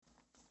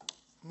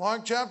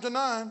Mark chapter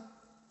 9,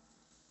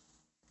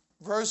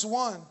 verse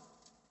 1.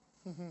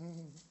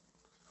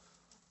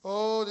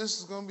 Oh, this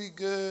is going to be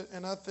good,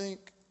 and I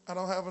think I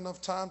don't have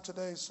enough time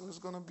today, so it's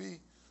going to be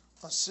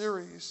a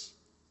series.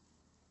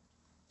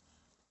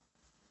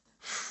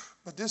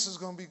 But this is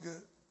going to be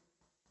good.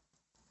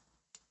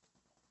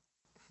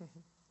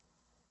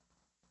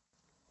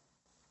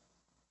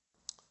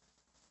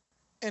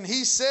 And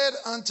he said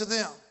unto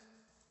them,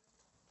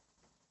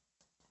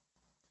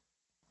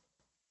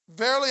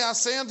 verily I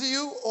say unto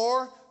you,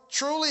 or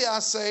truly I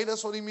say,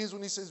 that's what he means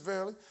when he says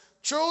verily.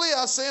 Truly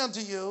I say unto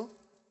you,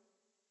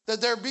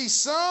 that there be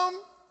some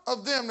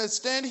of them that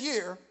stand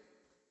here,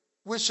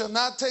 which shall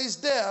not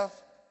taste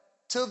death,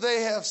 till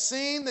they have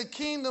seen the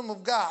kingdom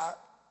of God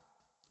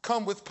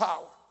come with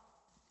power.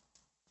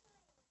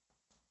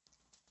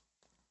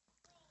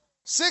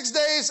 6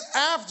 days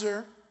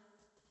after,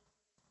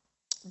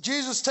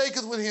 Jesus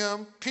taketh with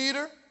him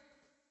Peter,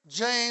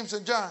 James,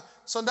 and John.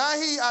 So now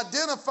he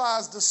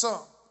identifies the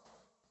some.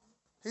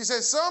 He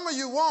says, some of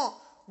you won't,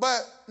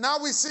 but now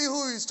we see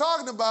who he's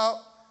talking about.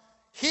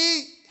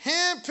 He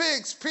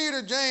handpicks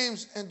Peter,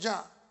 James, and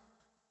John.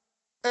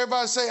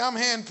 Everybody say, I'm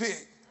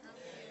handpicked.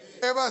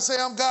 Everybody say,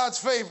 I'm God's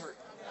favorite.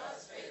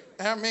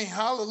 I mean,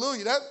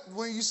 hallelujah. That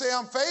when you say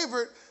I'm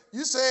favorite,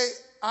 you say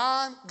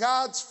I'm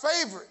God's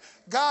favorite.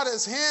 God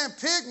has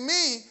handpicked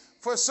me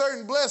for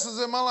certain blessings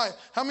in my life.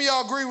 How many of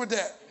y'all agree with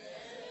that?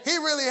 He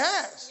really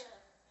has.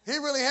 He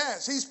really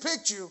has. He's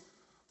picked you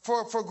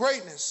for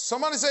greatness.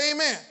 Somebody say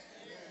amen.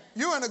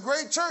 You're in a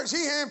great church. He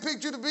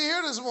handpicked you to be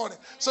here this morning.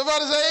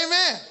 Somebody say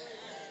amen.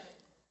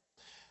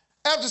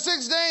 After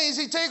 6 days,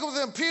 he taketh with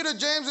him Peter,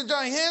 James, and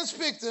John. He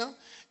handpicked them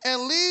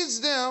and leads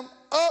them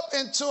up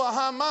into a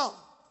high mountain.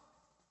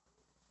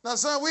 Now,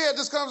 son, we had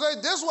this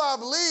conversation. This is why I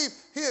believe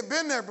he had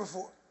been there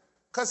before,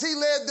 because he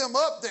led them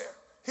up there.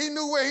 He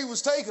knew where he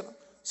was taking them.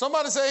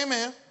 Somebody say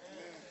amen.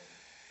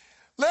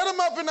 Led them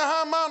up in the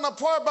high mountain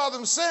apart by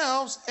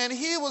themselves, and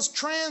he was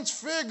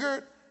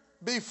transfigured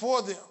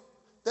before them.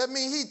 That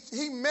means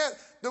he met,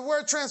 the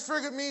word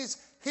transfigured means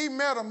he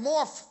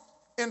metamorphed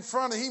in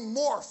front of, he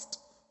morphed.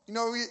 You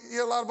know, we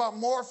hear a lot about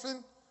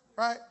morphing,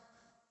 right?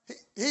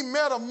 He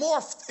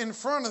metamorphed in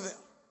front of them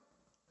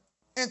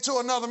into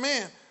another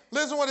man.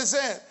 Listen to what it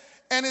said.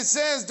 And it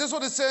says, this is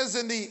what it says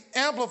in the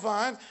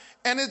Amplified,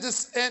 and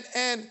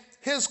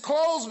his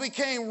clothes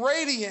became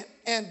radiant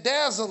and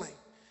dazzling,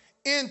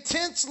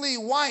 intensely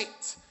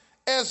white,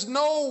 as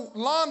no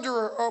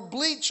launderer or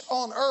bleach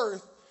on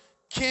earth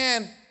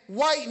can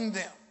whiten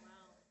them.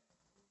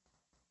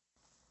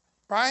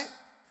 Right?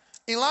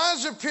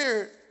 Elijah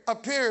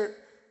appeared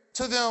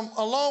to them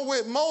along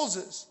with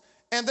Moses,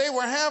 and they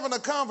were having a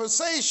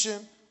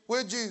conversation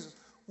with Jesus.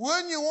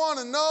 Wouldn't you want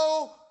to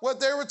know what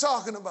they were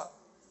talking about?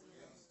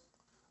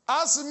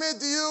 I submit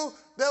to you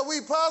that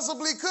we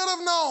possibly could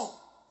have known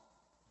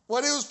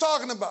what he was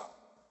talking about.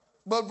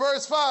 But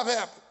verse 5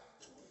 happened.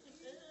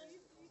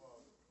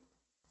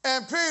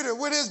 And Peter,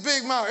 with his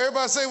big mouth,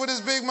 everybody say with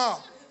his big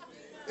mouth.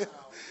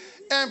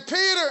 And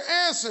Peter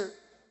answered.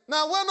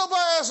 Now, wasn't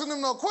nobody asking him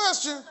no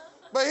question,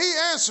 but he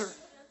answered.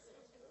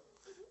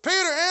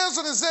 Peter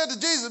answered and said to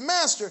Jesus,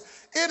 Master,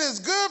 it is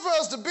good for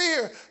us to be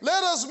here.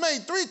 Let us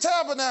make 3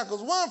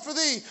 tabernacles, one for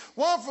thee,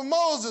 one for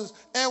Moses,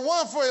 and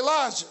one for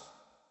Elijah.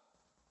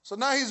 So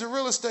now he's a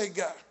real estate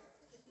guy.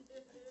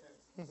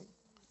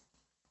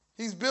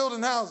 He's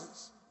building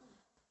houses.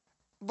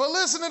 But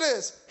listen to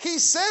this. He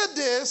said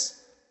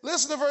this,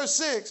 listen to verse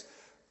 6,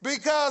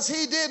 because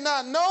he did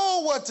not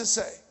know what to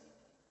say,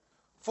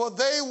 for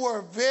they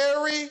were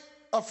very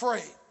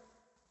afraid.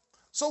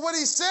 So what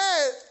he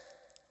said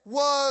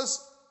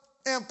was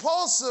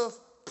impulsive,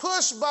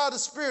 pushed by the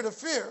spirit of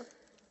fear.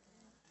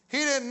 He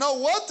didn't know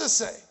what to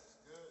say.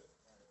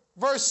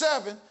 Verse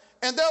 7,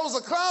 and there was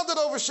a cloud that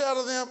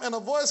overshadowed them, and a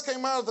voice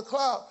came out of the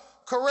cloud,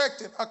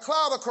 correcting, a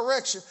cloud of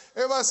correction.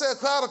 Everybody say a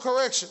cloud of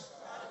correction.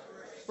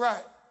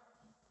 Right.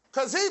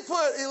 Because he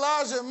put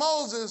Elijah and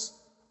Moses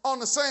on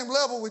the same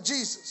level with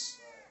Jesus.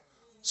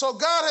 So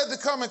God had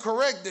to come and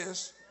correct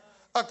this.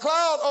 A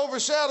cloud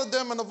overshadowed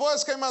them, and a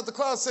voice came out of the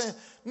cloud saying,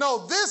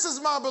 no, this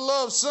is my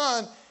beloved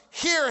son,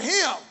 hear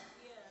him.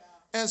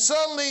 And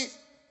suddenly,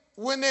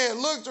 when they had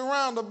looked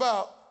around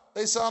about,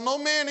 they saw no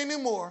man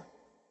anymore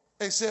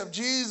except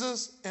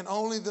Jesus and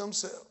only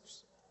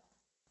themselves.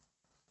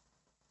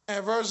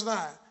 And verse 9,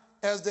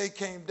 as they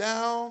came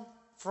down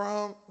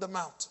from the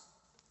mountain.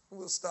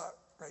 We'll stop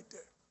right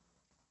there.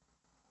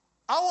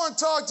 I want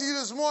to talk to you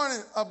this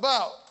morning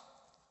about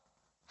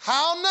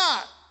how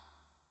not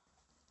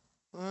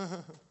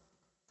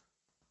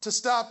to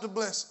stop the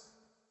blessing.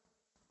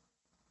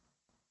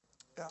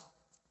 Yeah.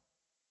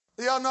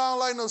 Y'all know I don't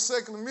like no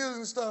secular music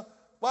and stuff,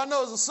 but I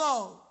know it's a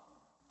song.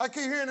 I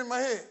keep hearing it in my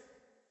head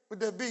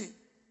with that beat.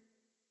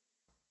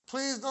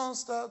 Please don't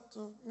stop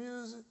the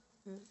music.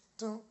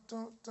 Don't,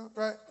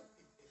 right?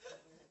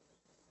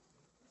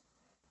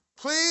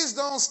 Please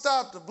don't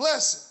stop the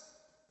blessing.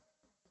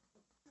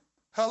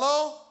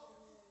 Hello?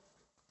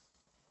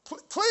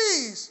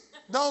 Please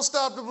don't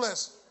stop the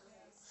blessing.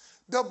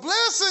 The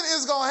blessing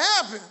is going to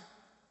happen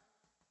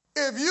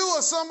if you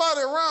or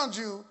somebody around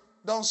you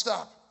don't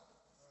stop it.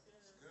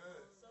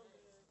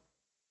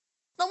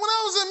 Now, when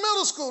I was in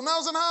middle school, when I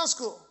was in high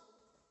school,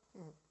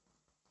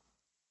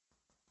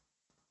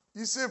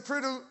 you see a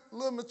pretty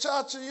little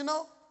muchacha, you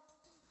know,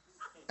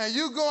 and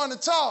you going to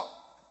talk.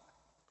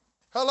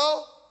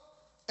 Hello?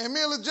 And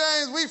me and Lil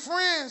James, we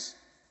friends.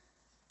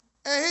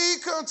 And he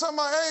come talking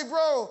about, hey,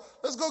 bro,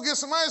 let's go get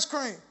some ice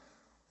cream.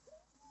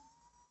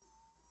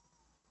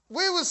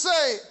 We would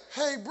say,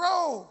 hey,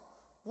 bro,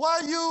 why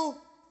you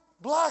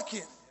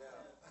blocking?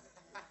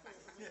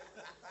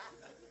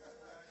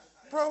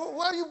 Bro,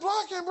 why are you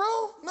blocking,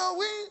 bro?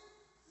 No,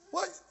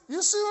 what?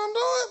 You see what I'm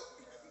doing?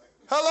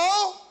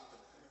 Hello?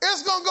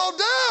 It's going to go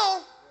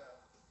down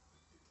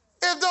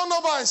if don't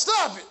nobody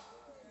stop it.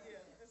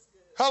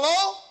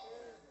 Hello?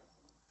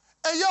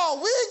 And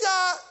y'all, we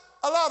got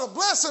a lot of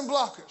blessing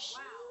blockers.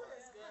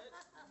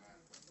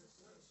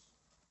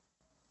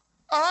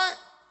 All right?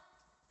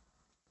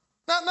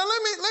 Now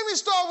let me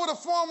start with a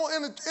formal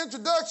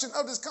introduction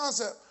of this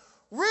concept.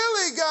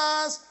 Really,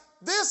 guys,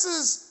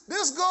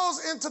 this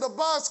goes into the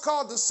box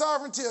called the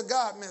sovereignty of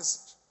God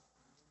message.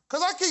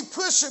 Because I keep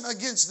pushing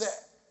against that.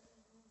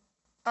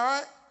 All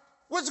right?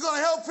 Which is going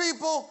to help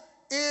people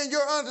in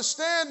your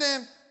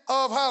understanding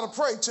of how to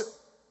pray too.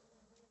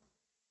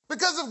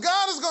 Because if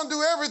God is going to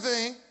do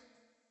everything,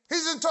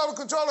 he's in total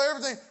control of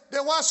everything,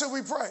 then why should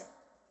we pray?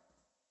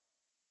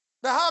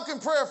 Now, how can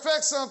prayer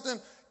affect something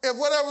if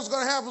whatever's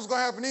going to happen is going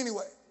to happen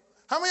anyway?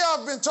 How many of y'all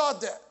have been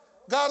taught that?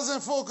 God is in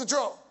full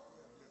control.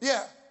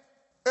 Yeah.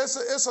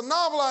 It's a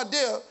novel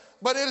idea,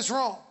 but it is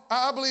wrong.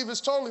 I believe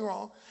it's totally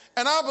wrong.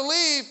 And I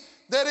believe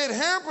that it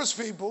hampers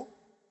people,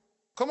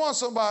 come on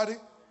somebody,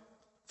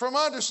 from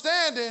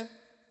understanding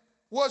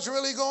what's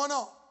really going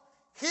on.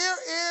 Here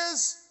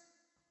is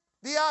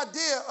the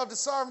idea of the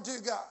sovereignty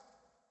of God.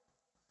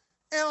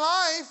 In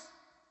life,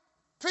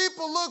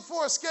 people look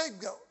for a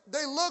scapegoat.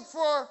 They look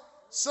for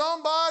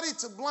somebody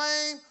to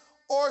blame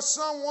or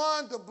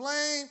someone to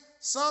blame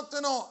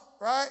something on,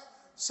 right?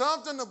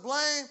 Something to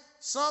blame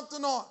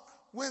something on.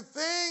 When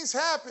things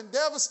happen,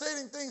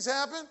 devastating things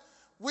happen,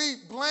 we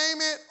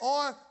blame it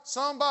on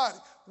somebody.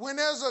 When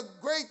there's a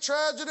great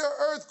tragedy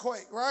or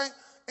earthquake, right?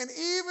 And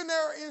even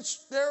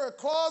there are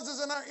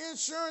clauses in our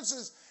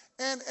insurances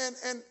and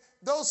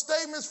those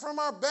statements from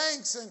our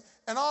banks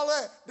and all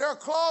that. There are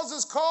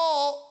clauses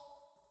called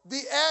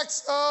the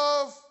acts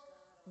of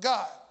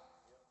God,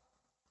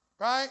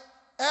 right?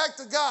 Act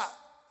of God.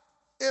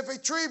 If a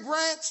tree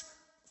branch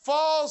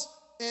falls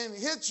and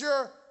hits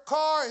your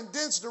car and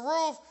dents the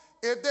roof,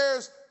 if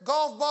there's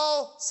golf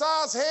ball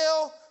size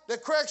hail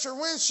that cracks your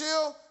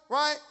windshield,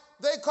 right?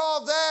 They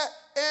call that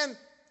an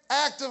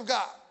act of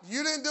God.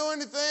 You didn't do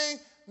anything.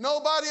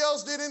 Nobody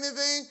else did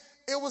anything.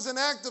 It was an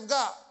act of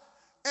God.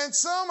 And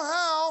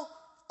somehow,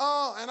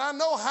 and I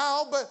know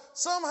how, but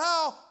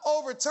somehow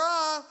over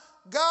time,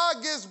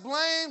 God gets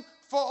blamed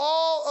for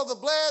all of the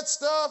bad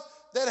stuff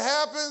that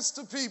happens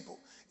to people.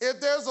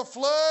 If there's a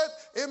flood,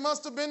 it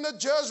must have been the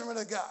judgment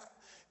of God.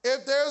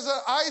 If there's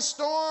an ice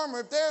storm, or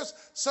if there's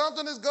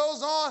something that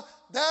goes on,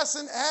 that's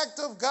an act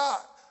of God.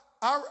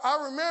 I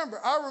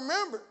remember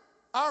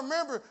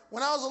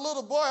when I was a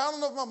little boy, I don't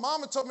know if my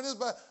mama told me this,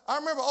 but I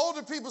remember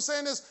older people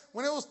saying this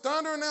when it was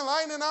thundering and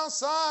lightning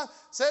outside,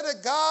 said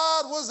that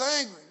God was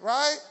angry,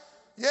 right?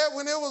 Yeah,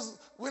 when it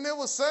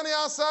was sunny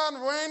outside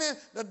and raining,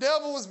 the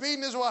devil was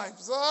beating his wife.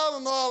 So I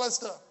don't know all that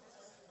stuff.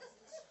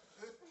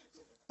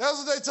 That's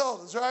what they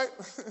told us, right?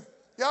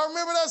 Y'all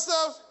remember that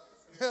stuff?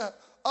 Yeah,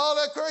 all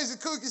that crazy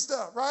kooky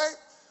stuff, right?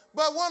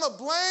 But want to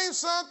blame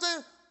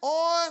something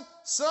on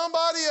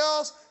somebody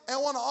else and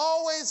want to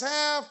always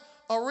have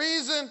a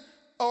reason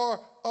or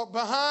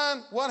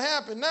behind what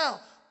happened. Now,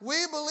 we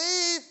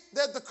believe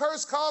that the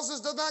curse causes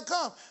does not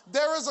come.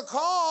 There is a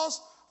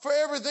cause for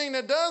everything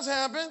that does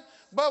happen,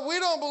 but we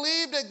don't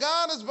believe that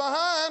God is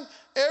behind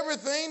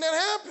everything that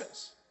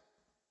happens.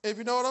 If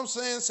you know what I'm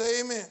saying, say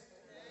amen. Amen.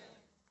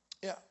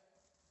 Yeah.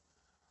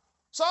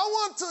 So I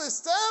want to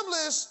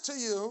establish to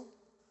you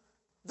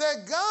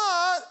that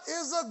God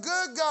is a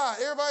good God.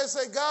 Everybody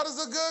say, God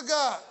is a good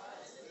God.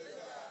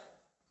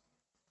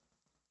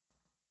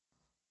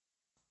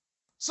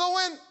 So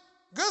when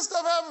good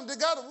stuff happens,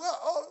 God,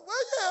 well,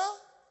 yeah.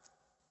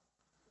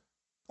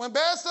 When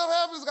bad stuff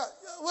happens, God,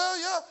 well,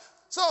 yeah.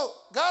 So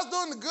God's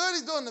doing the good,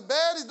 he's doing the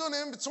bad, he's doing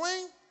the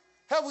in-between.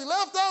 Have we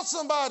left out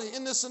somebody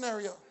in this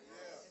scenario?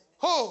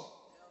 Yeah. Who?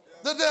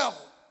 Yeah. The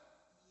devil.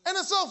 And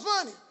it's so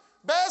funny.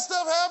 Bad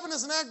stuff happened,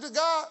 it's an act of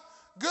God.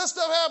 Good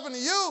stuff happened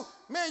to you.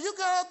 Man, you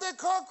got out that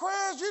car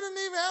crash, you didn't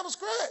even have a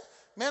scratch.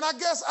 Man, I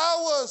guess I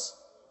was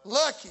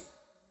lucky.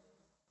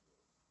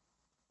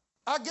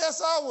 I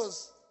guess I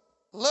was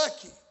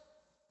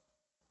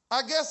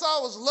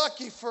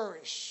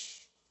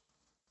Lucky-furish.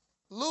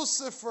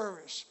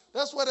 Luciferish.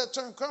 That's where that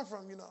term comes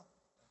from, you know.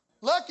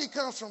 Lucky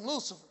comes from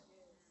Lucifer.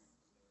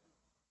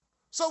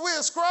 So we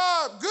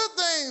ascribe good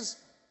things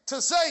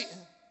to Satan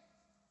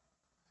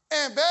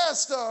and bad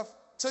stuff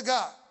to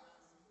God.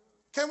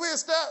 Can we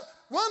establish?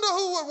 Wonder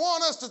who would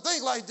want us to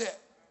think like that?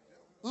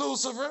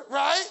 Lucifer,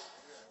 right?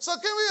 So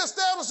can we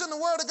establish in the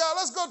Word of God?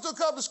 Let's go to a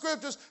couple of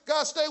scriptures.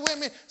 God, stay with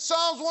me.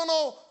 Psalms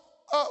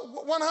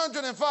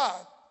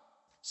 105.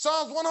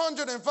 Psalms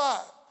 105.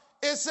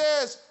 It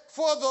says,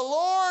 for the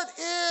Lord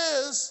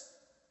is,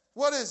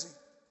 what is he?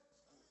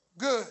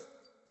 Good.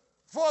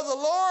 For the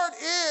Lord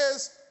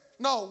is,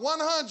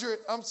 100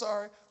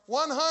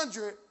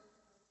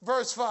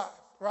 verse 5,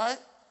 right?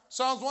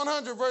 Psalms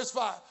 100 verse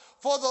 5.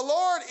 For the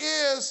Lord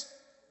is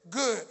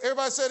good.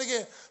 Everybody say it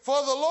again.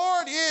 For the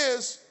Lord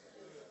is,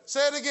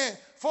 say it again.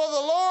 For the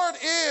Lord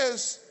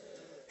is,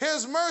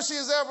 his mercy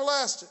is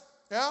everlasting.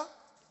 Yeah?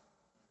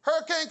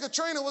 Hurricane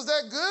Katrina, was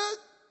that good?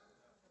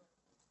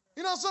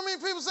 You know, so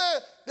many people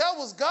said that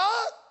was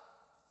God.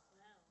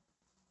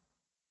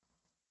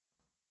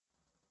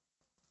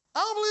 I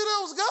don't believe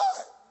that was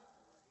God.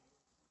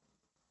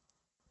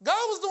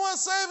 God was the one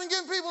saving,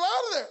 getting people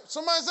out of there.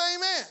 Somebody say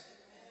amen.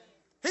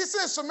 He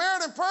sent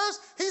Samaritan Purse.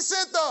 He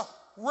sent the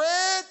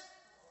Red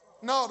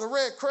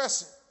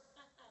Crescent.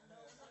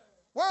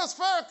 Where's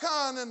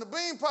Farrakhan and the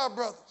Beanpot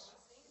Brothers?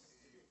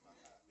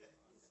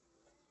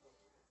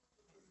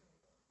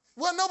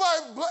 Well,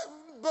 nobody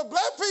but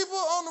black people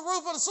on the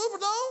roof of the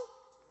Superdome.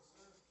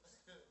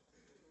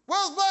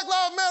 Where's Black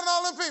Lives Matter and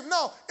all them people?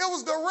 No, it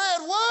was the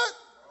red what?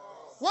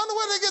 Wonder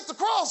where they get the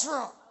cross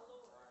from.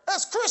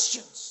 That's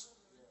Christians.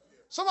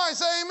 Somebody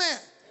say amen.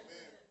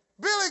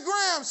 Billy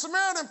Graham,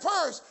 Samaritan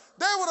Purse,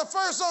 they were the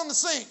first on the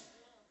scene.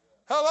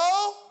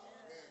 Hello?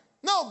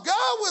 No,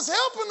 God was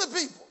helping the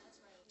people.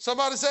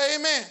 Somebody say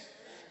amen.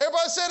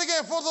 Everybody say it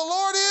again. For the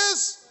Lord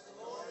is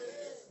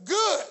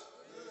good.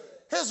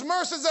 His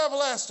mercy is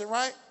everlasting,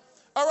 right?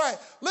 All right.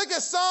 Look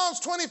at Psalms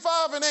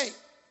 25 and 8.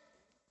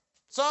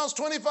 Psalms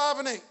 25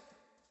 and 8.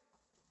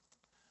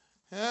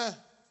 Yeah.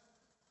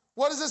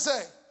 What does it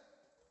say?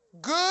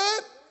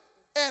 Good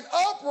and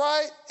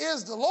upright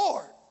is the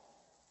Lord.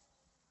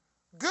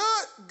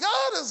 Good.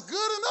 God is good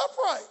and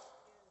upright.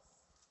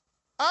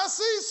 I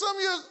see some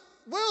of your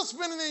wheels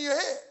spinning in your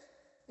head.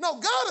 No,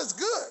 God is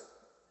good.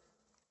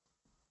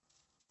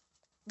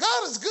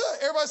 God is good.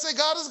 Everybody say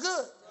God is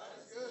good. God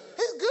is good.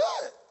 He's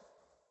good.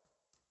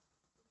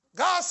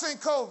 God sent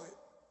COVID.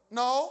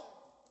 No.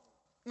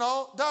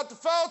 Dr.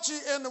 Fauci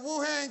and the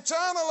Wuhan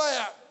China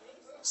lab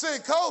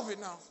sent COVID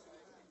now.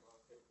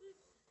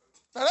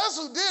 Now that's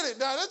who did it.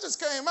 Now that just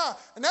came out.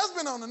 And that's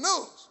been on the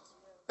news.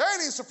 They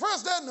ain't even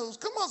suppressed that news.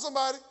 Come on,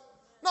 somebody.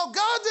 No,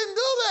 God didn't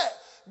do that.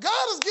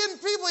 God is getting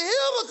people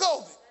healed of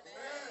COVID.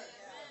 Amen.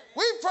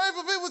 We prayed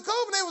for people with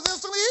COVID, they was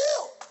instantly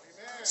healed.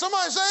 Amen.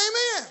 Somebody say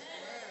amen.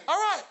 Amen. All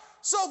right.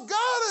 So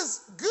God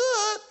is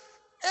good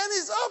and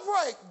he's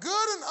upright.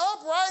 Good and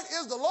upright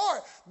is the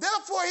Lord.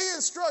 Therefore, he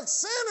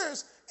instructs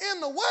sinners in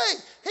the way.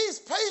 He's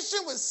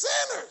patient with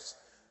sinners.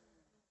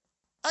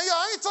 And y'all,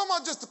 I ain't talking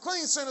about just the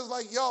clean sinners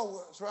like y'all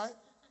was, right?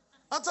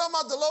 I'm talking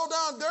about the low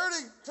down,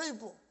 dirty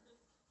people.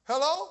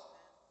 Hello?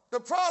 The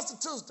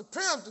prostitutes, the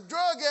pimps, the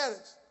drug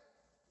addicts.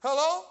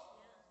 Hello?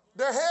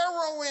 The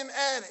heroin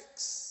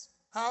addicts.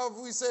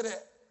 However we say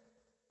that.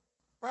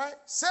 Right?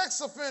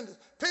 Sex offenders.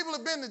 People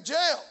have been to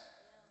jail.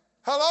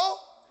 Hello?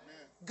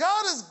 Amen.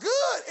 God is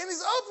good and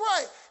he's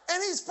upright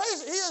and he's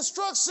patient. He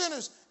instructs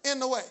sinners in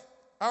the way.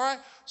 All right?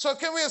 So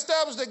can we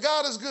establish that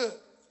God is good?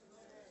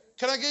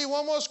 Can I give you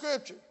one more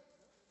scripture?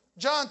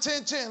 John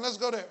 10:10. Let's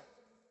go there.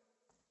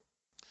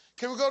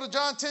 Can we go to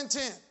John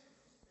 10:10?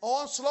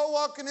 Oh, I'm slow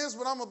walking this,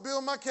 but I'm going to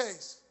build my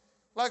case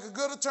like a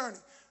good attorney.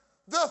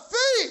 The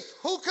thief,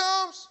 who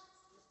comes?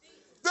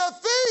 The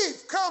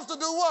thief comes to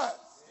do what?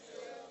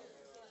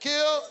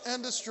 Kill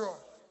and destroy.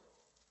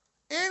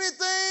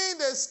 Anything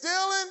that's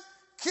stealing,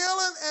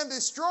 killing, and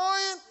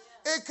destroying,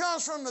 it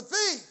comes from the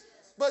thief.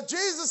 But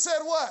Jesus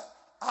said what?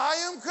 I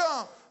am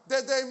come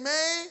that they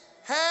may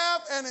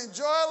have and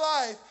enjoy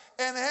life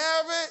and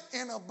have it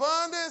in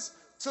abundance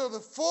to the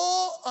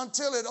full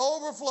until it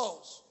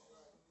overflows.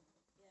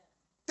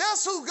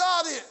 That's who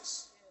God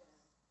is.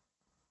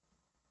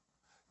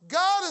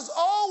 God is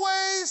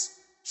always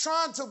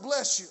trying to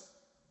bless you.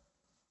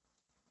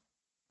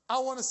 I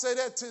want to say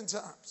that 10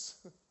 times.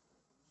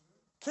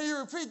 Can you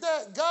repeat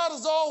that? God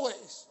is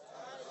always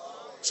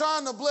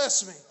trying to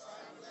bless me.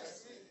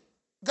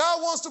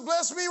 God wants to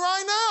bless me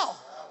right now.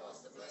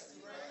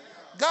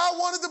 God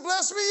wanted to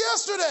bless me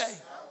yesterday.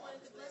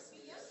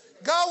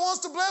 God wants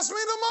to bless me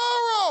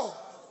tomorrow.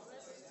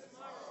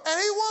 And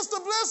he wants to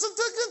bless it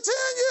to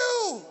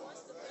continue.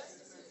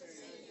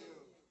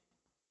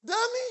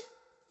 Doesn't he?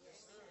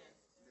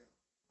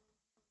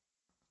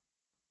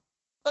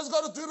 Let's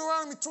go to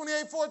Deuteronomy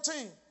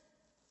 28:14.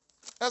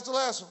 That's the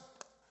last one.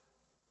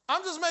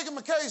 I'm just making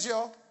my case,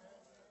 y'all.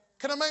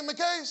 Can I make my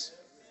case?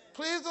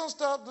 Please don't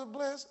stop the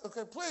bless.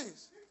 Okay,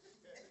 please.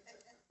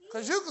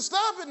 Because you can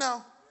stop it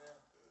now.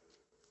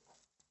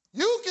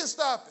 You can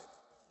stop it.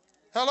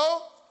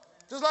 Hello?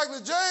 Just like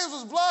the James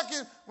was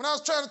blocking when I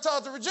was trying to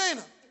talk to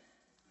Regina.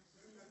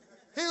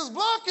 He was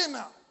blocking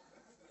now.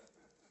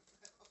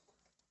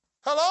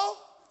 Hello?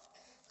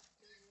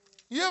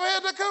 You ever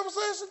had that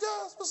conversation,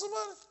 guys, with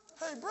somebody?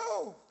 Hey,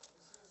 bro.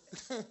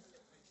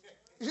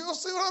 You don't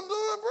see what I'm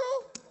doing,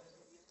 bro?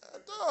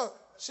 Dog,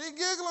 she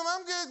giggling,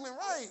 I'm giggling,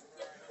 right?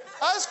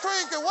 Ice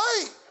cream can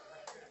wait.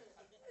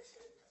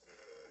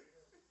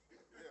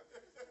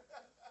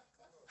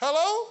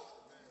 Hello?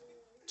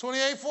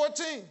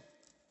 28:14.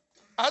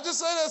 I just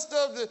say that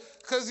stuff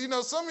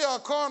because, some of y'all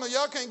carnal,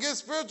 y'all can't get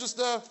spiritual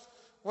stuff.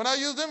 When I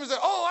use them, you say,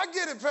 oh, I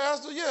get it,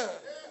 Pastor. Yeah.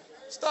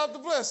 Stop the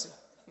blessing.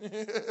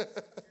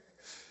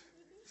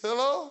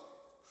 Hello?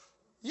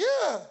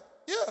 Yeah.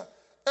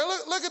 And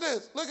look at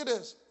this. Look at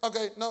this.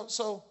 Okay, no,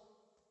 so,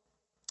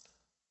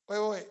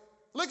 wait.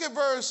 Look at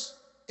verse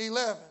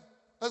 11.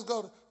 Let's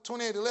go to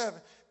 28:11.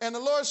 And the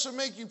Lord shall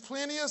make you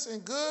plenteous in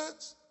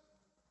goods.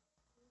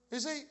 You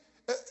see,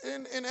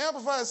 in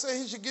Amplified, it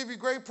says he should give you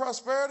great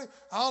prosperity.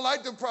 I don't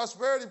like them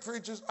prosperity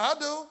preachers. I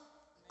do,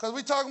 because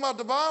we talking about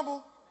the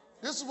Bible.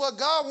 This is what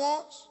God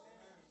wants.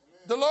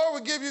 The Lord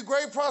will give you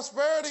great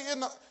prosperity in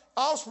the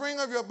offspring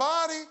of your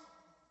body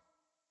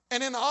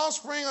and in the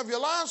offspring of your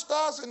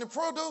livestock and the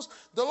produce.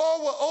 The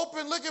Lord will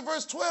open, look at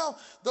verse 12.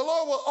 The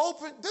Lord will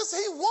open, this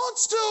he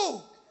wants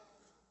to.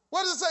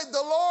 What does it say?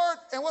 The Lord,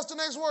 and what's the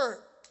next word?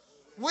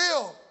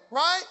 Will,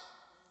 right?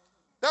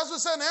 That's what it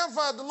said in the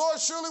Amplified. The Lord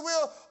surely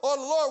will, or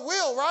the Lord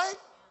will, right?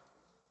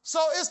 So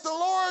it's the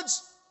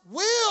Lord's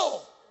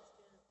will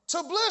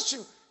to bless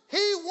you. He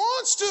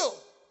wants to.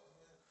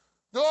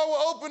 The Lord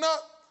will open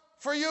up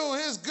for you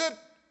his good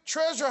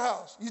treasure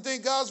house. You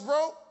think God's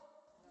broke?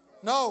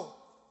 No.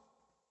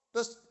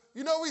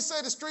 We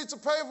say the streets are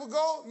paved with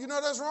gold. You know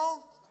that's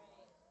wrong?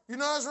 You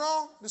know that's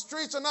wrong? The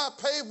streets are not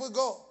paved with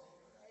gold.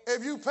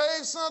 If you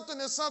pave something,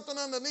 there's something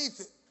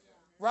underneath it,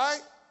 right?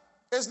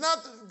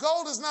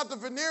 Gold is not the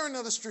veneering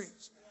of the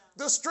streets.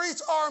 The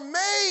streets are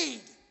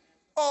made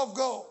of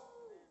gold.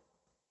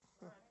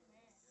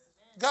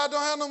 God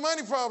don't have no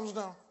money problems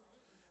now.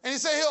 And he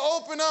said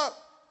he'll open up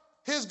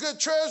his good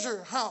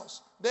treasure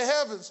house, the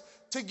heavens,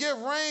 to give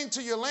rain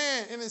to your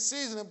land in its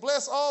season and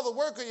bless all the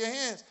work of your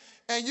hands.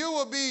 And you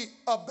will be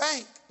a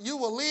bank. You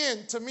will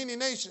lend to many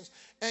nations.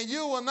 And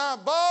you will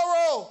not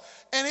borrow.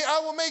 And I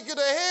will make you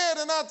the head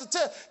and not the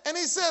tail. And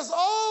he says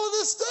all of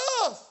this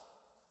stuff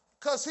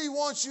because he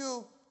wants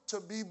you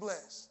to be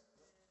blessed.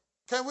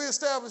 Can we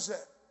establish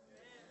that?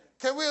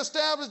 Can we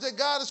establish that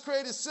God has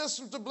created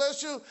systems to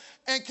bless you?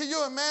 And can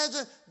you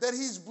imagine that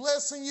he's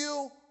blessing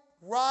you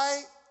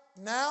right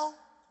now?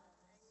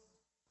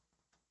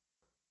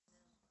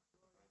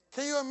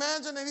 Can you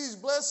imagine that he's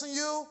blessing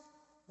you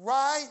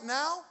right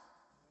now?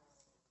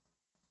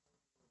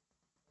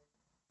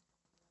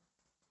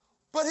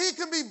 But he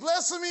can be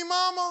blessing me,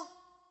 mama,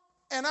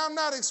 and I'm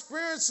not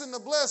experiencing the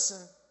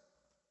blessing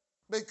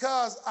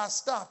because I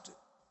stopped it.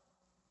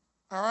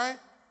 All right?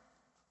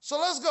 So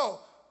let's go.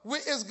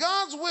 It's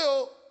God's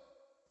will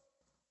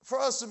for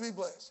us to be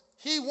blessed.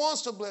 He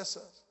wants to bless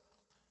us.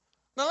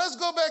 Now let's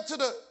go back to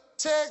the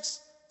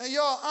text. And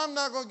y'all, I'm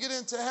not going to get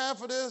into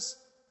half of this,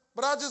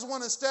 but I just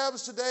want to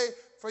establish today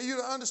for you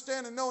to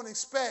understand and know and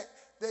expect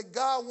that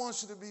God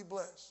wants you to be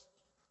blessed.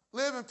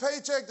 Living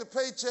paycheck to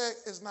paycheck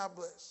is not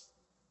blessed.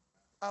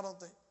 I don't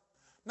think.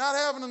 Not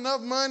having enough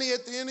money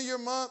at the end of your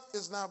month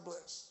is not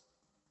blessed.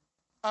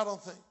 I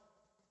don't think.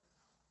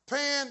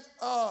 Paying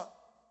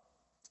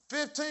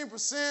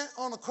 15%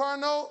 on a car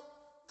note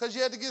because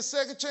you had to get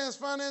second chance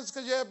finance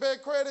because you had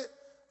bad credit,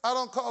 I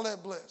don't call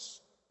that blessed.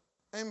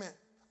 Amen.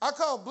 I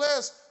call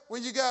blessed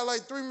when you got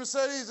like 3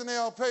 Mercedes and they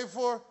all paid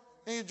for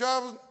in your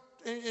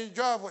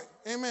driveway.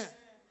 Amen.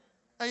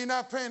 And you're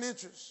not paying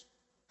interest.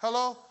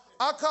 Hello?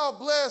 I call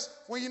blessed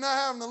when you're not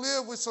having to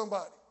live with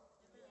somebody.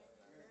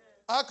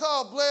 I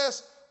call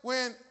blessed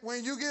when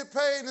you get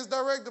paid and it's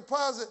direct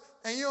deposit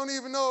and you don't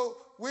even know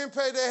when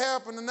payday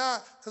happened or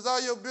not because all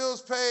your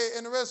bills paid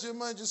and the rest of your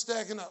money just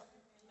stacking up.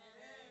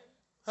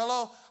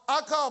 Hello?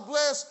 I call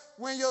blessed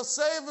when your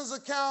savings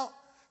account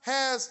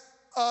has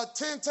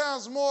 10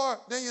 times more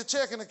than your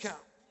checking account.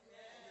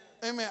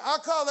 Amen. I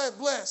call that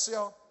blessed,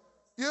 y'all.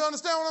 You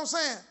understand what I'm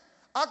saying?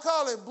 I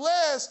call it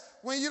blessed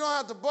when you don't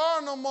have to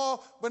borrow no more,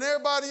 but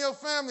everybody in your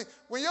family,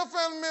 when your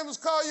family members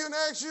call you and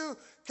ask you,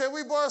 can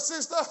we borrow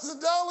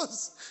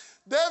 $6,000?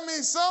 That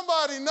means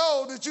somebody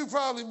know that you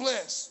probably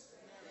blessed.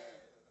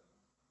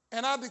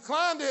 And I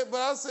declined it,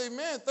 but I say,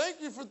 man,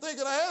 thank you for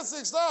thinking I had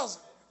 $6,000.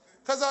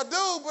 Because I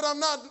do, but I'm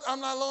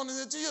not loaning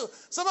it to you.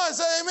 Somebody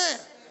say amen.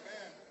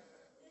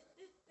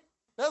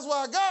 That's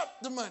why I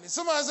got the money.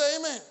 Somebody say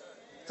amen.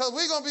 Because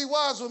we're going to be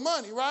wise with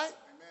money, right?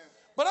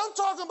 But I'm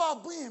talking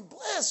about being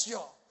blessed,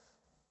 y'all.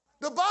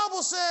 The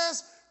Bible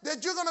says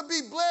that you're going to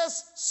be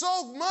blessed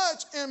so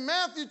much in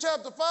Matthew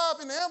chapter 5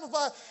 in the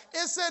Amplified.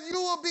 It said you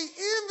will be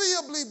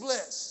enviably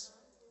blessed.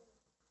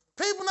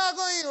 People not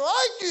going to even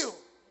like you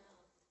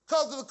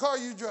because of the car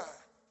you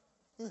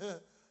drive.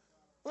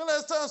 When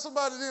last time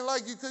somebody didn't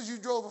like you because you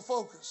drove a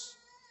Focus,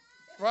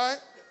 right?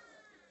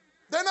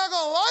 They're not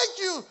going to like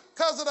you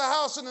because of the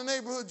house in the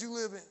neighborhood you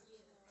live in.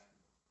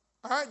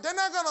 All right? They're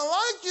not going to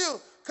like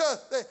you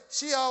because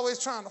she always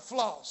trying to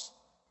floss.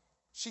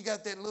 She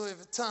got that Louis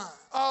Vuitton,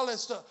 all that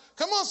stuff.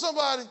 Come on,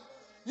 somebody.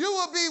 You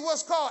will be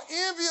what's called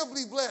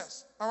enviably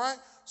blessed. All right?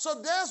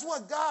 So that's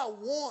what God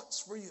wants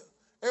for you.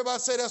 Everybody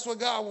say that's what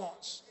God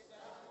wants.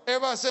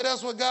 Everybody say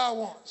that's what God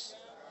wants.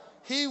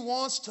 He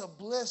wants to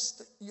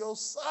bless your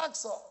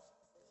socks off.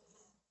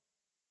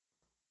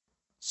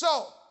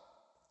 So,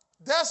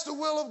 that's the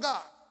will of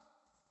God.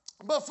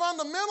 But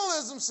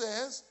fundamentalism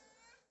says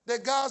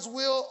that God's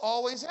will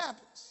always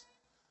happens,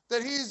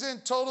 that he's in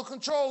total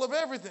control of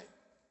everything.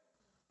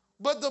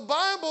 But the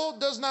Bible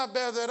does not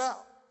bear that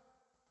out.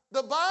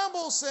 The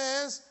Bible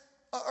says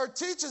or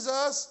teaches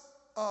us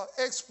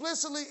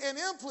explicitly and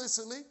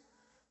implicitly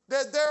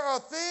that there are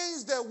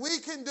things that we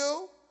can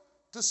do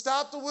to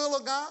stop the will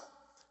of God.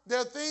 There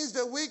are things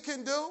that we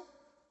can do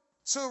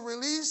to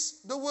release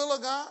the will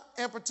of God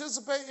and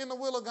participate in the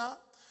will of God.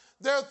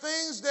 There are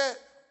things that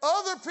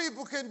other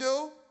people can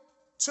do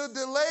to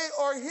delay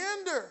or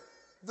hinder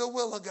the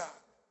will of God.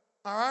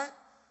 All right?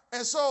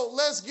 And so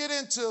let's get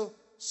into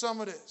some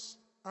of this.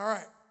 All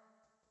right.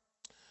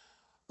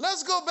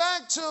 Let's go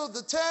back to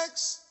the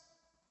text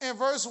in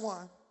verse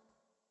 1.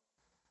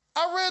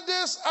 I've read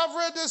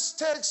this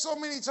text so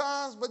many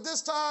times, but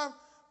this time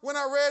when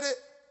I read it,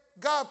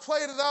 God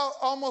played it out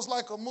almost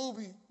like a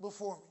movie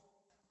before me.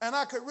 And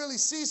I could really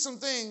see some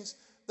things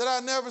that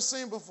I'd never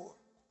seen before.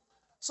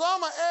 So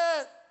I'm going to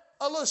add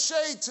a little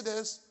shade to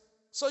this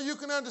so you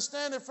can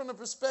understand it from the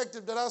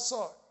perspective that I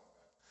saw it.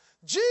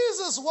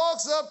 Jesus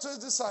walks up to his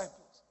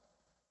disciples,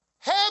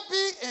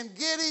 happy and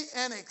giddy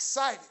and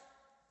excited,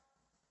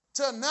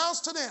 to announce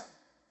to them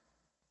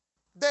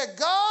that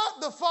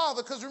God the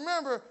Father, because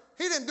remember,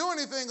 he didn't do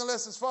anything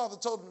unless his Father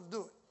told him to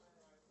do it,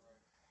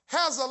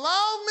 has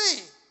allowed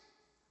me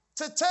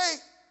to take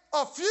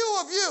a few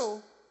of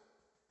you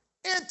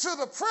into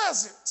the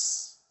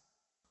presence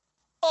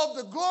of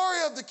the glory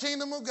of the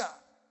kingdom of God.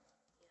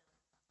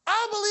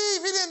 I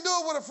believe he didn't do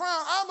it with a frown.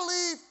 I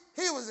believe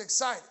he was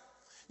excited.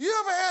 You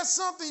ever had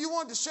something you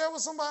wanted to share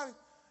with somebody?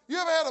 You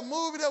ever had a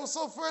movie that was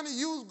so funny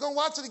you was going to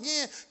watch it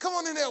again? Come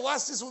on in there,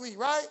 watch this with me,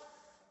 right?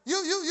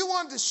 You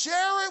wanted to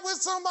share it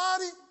with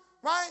somebody,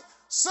 right?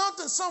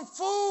 Something, some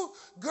food.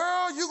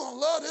 Girl, you're going to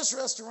love this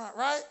restaurant,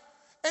 right?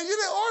 And you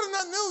didn't order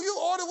nothing new. You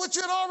ordered what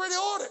you had already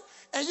ordered.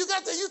 And you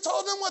got there, you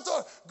told them what to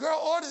order. Girl,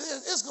 order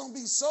this. It's going to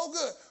be so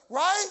good,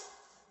 right?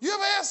 You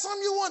ever had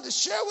something you wanted to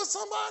share with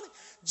somebody?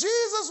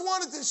 Jesus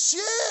wanted to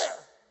share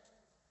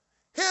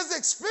his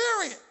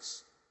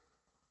experience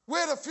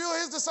with a few of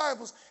his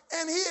disciples,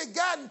 and he had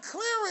gotten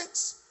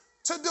clearance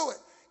to do it.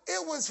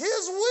 It was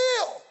his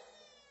will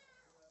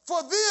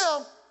for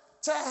them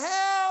to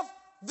have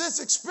this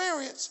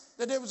experience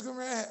that they was going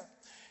to have.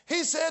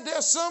 He said,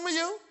 there's some of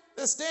you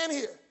that stand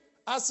here.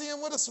 I see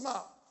him with a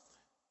smile,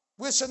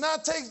 which shall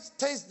not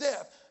taste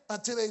death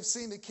until they've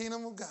seen the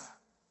kingdom of God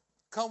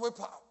come with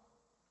power.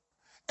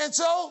 And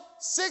so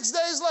 6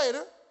 days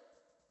later,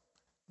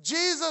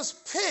 Jesus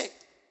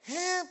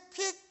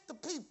handpicked the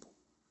people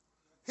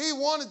he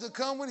wanted to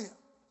come with him.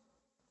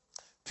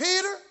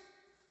 Peter,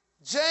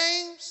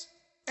 James,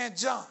 and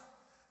John.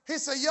 He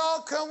said,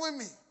 y'all come with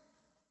me.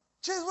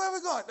 Jesus, where are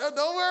we going?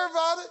 Don't worry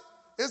about it.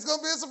 It's going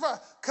to be a surprise.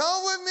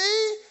 Come with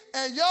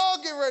me and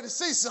y'all get ready to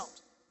see something.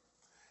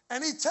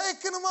 And he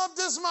taking them up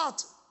this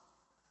mountain.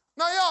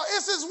 Now, y'all,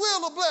 it's his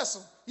will to bless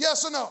them.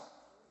 Yes or no?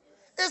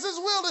 It's his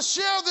will to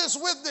share this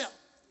with them.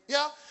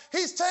 Yeah?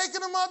 He's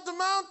taking them up the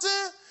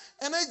mountain,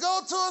 and they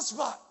go to a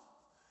spot.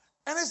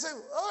 And they say,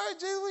 all right,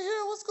 Jesus, we're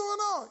here. What's going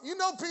on? You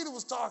know Peter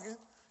was talking,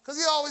 because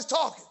he always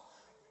talking.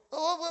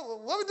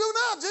 What we do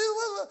now,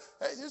 Jesus?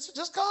 Hey,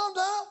 just calm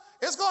down.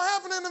 It's going to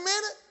happen in a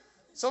minute.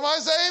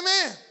 Somebody say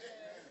amen.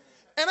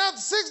 And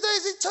after 6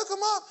 days, he took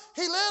them up.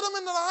 He led them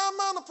into the high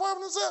mountain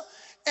apartment himself.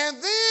 And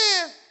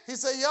then he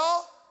said,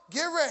 y'all,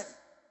 get ready.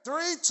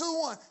 3, 2,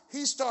 1.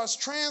 He starts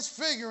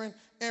transfiguring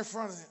in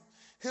front of them.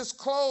 His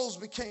clothes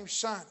became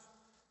shining,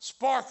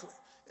 sparkling,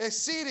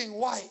 exceeding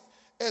white,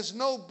 as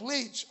no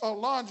bleach or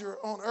laundry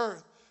on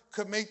earth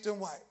could make them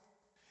white.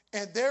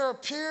 And there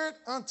appeared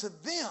unto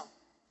them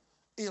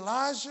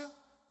Elijah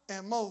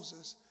and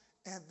Moses,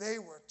 and they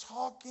were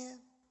talking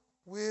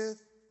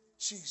with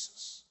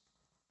Jesus.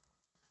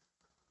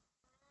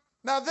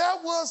 Now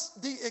that was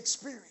the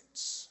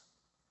experience.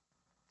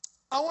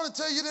 I want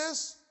to tell you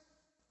this.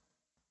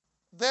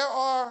 There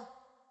are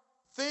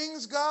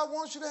things God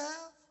wants you to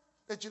have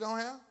that you don't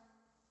have.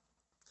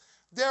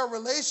 There are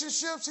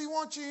relationships he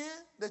wants you in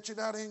that you're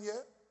not in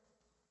yet.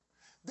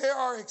 There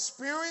are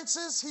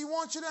experiences he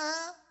wants you to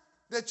have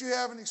that you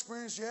haven't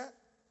experienced yet.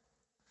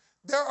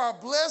 There are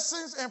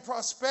blessings and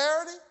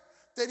prosperity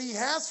that he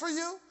has for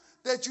you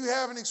that you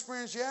haven't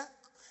experienced yet.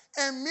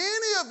 And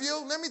many of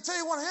you, let me tell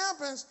you what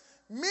happens,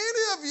 many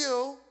of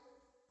you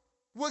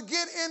will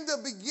get in the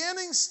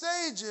beginning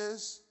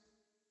stages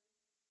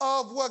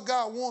of what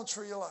God wants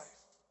for your life.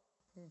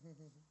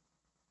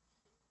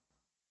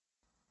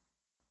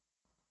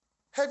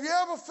 Have you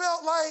ever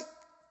felt like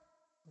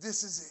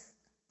this is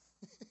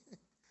it?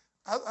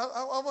 I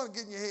want to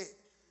get in your head.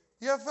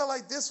 You ever felt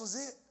like this was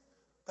it?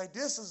 Like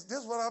this is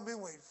what I've been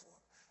waiting for.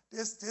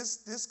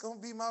 This gonna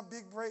be my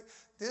big break.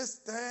 This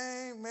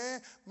thing,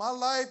 man, my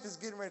life is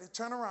getting ready to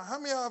turn around. How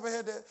many of y'all ever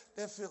had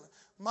that feeling?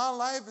 My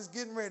life is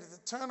getting ready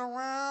to turn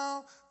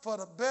around for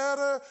the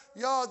better.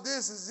 Y'all,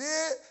 this is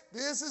it.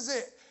 This is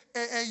it.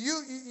 And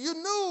you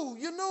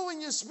knew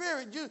in your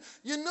spirit,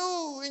 you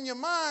knew in your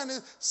mind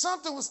that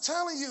something was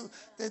telling you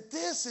that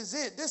this is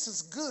it. This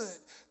is good.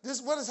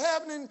 This what is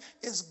happening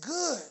is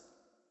good.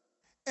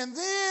 And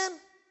then,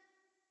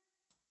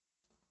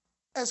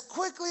 as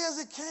quickly as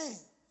it came,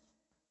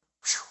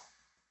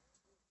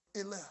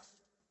 it left.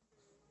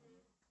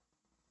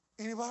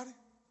 Anybody?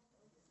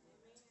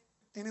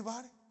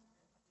 Anybody?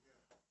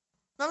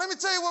 Now let me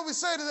tell you what we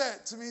say to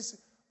that, Tamisi.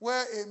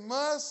 Where it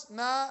must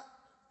not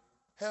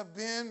have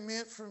been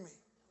meant for me.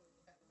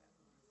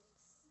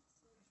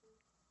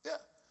 Yeah.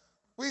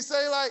 We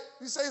say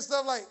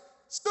stuff like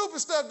stupid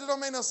stuff that don't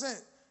make no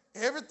sense.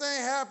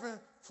 Everything happened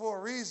for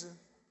a reason.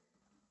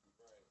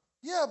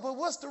 Yeah, but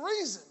what's the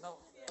reason? No.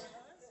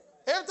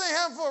 Everything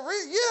happened for a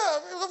reason.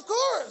 Yeah, of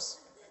course.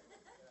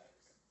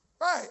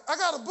 Right. I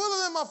got a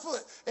bullet in my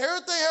foot.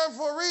 Everything happened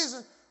for a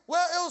reason.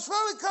 Well, it was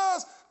probably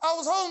because I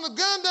was holding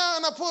the gun down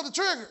and I pulled the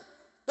trigger.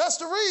 That's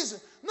the reason.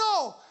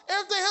 No,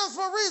 everything happens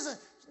for a reason.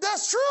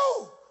 That's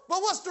true.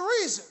 But what's the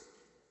reason?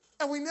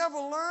 And we never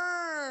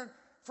learn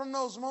from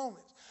those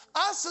moments.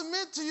 I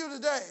submit to you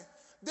today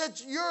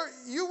that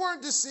you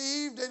weren't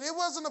deceived, that it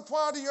wasn't a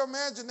part of your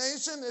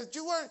imagination, that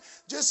you weren't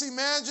just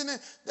imagining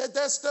that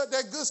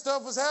good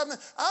stuff was happening.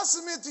 I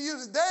submit to you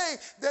today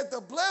that the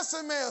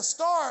blessing may have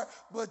started,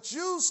 but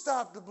you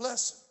stopped the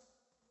blessing.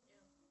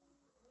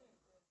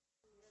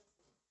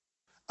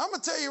 I'm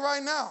going to tell you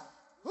right now.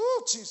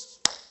 Ooh, Jesus.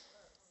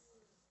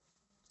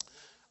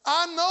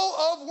 I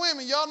know of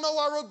women. Y'all know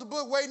I wrote the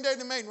book, Waiting,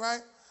 Dating, and Mating,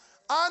 right?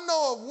 I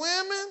know of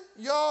women,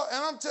 y'all,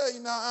 and I'm telling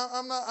you now,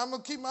 I'm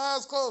going to keep my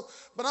eyes closed,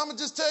 but I'm going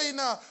to just tell you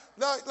now,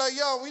 like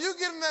y'all, when you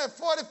get in that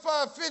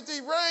 45, 50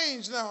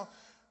 range now,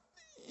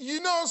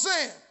 you know what I'm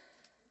saying?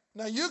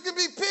 Now, you can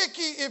be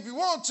picky if you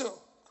want to.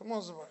 Come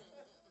on, somebody.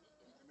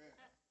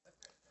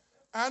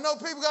 I know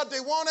people got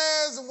their want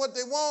as and what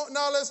they want and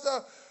all that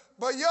stuff,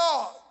 but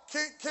y'all,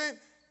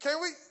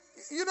 can we,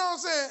 you know what I'm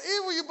saying?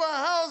 Even when you buy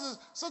houses,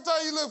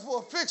 sometimes you look for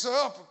a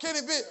fixer-upper. Can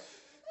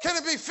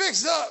it be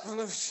fixed up?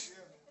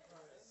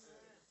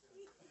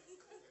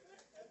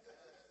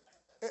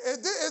 Is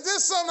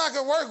this something I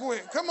can work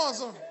with? Come on,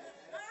 son.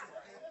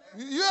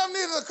 You ever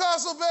needed a car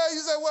so bad, you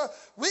say, well,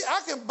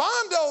 I can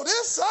bondo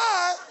this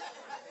side.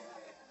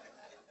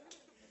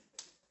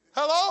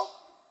 Hello?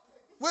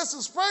 With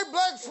some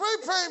black spray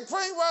paint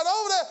right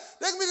over there.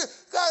 They can be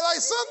like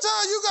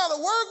sometimes you got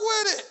to work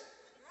with it.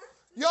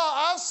 Y'all,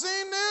 I've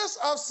seen this.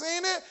 I've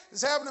seen it.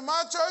 It's happened in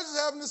my church. It's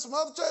happened in some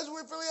other churches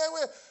we affiliate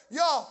with.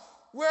 Y'all,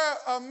 where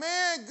a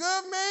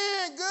good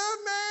man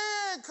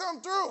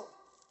come through.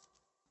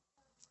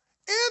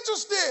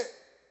 Interested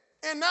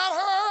in not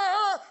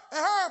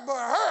her, but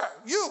her,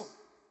 you.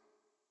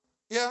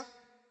 Yeah.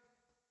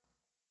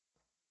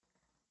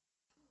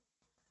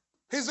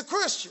 He's a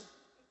Christian.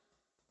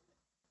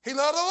 He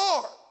loved the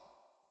Lord.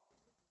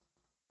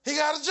 He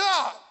got a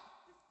job.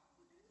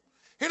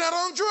 He's not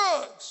on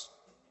drugs.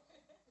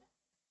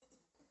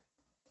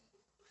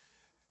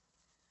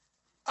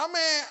 I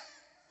mean,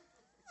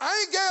 I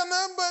ain't got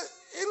nothing, but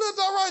he looked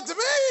all right to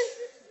me.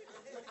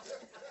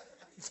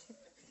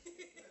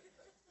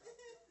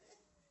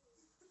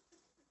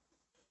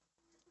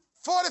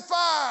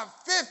 45,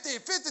 50,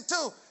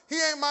 52, he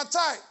ain't my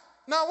type.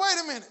 Now, wait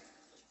a minute.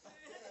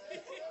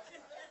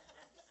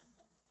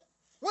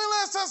 When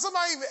last time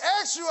somebody even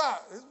asked you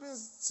out? It's been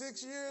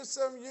 6 years,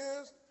 7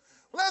 years.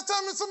 Last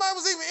time somebody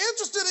was even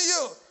interested in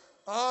you?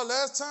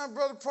 Last time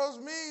brother approached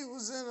me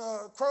was in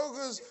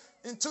Kroger's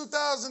in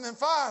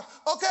 2005.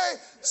 Okay,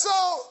 so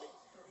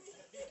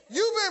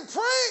you've been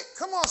praying.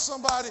 Come on,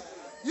 somebody.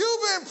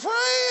 You've been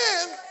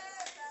praying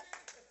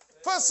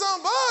for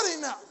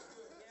somebody now.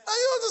 Now,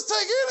 you don't just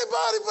take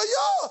anybody, but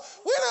y'all,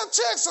 we done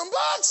checked some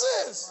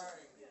boxes.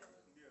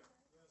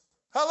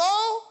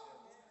 Hello?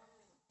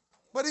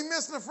 But he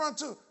missing the front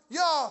too.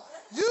 Y'all,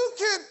 you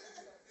can,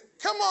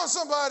 come on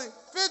somebody,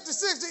 50,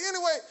 60,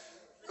 anyway,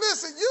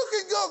 listen, you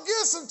can go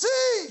get some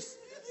teeth.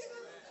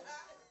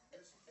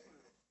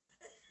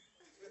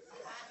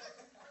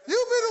 You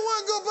be the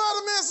one go buy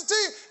the man some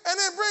teeth and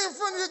then bring in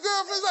front of your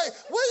girlfriend like,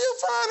 where you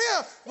find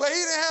him? Well, he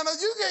didn't have no,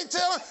 you can't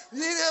tell him he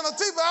didn't have no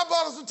teeth, but I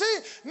bought him some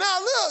teeth.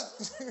 Now look,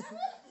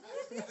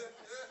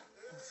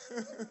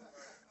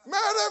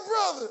 marry that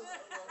brother.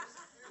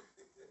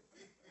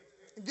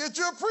 Get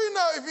you a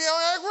prenup. If you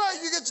don't act right,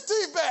 you get your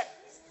teeth back.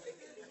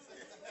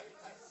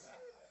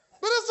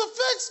 But it's a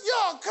fix.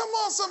 Y'all, come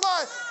on,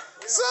 somebody.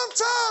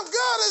 Sometimes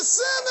God is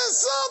sending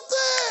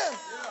something.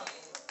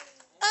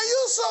 And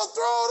you so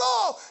thrown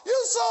off.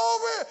 You so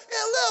over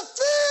in left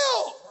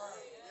field.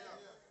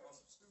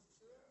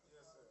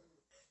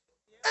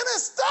 And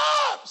it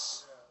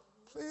stops.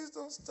 Please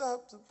don't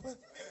stop the play.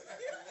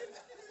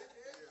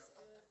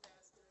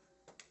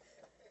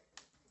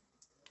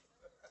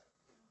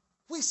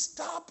 We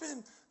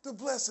stopping the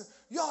blessing.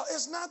 Y'all,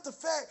 it's not the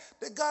fact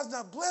that God's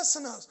not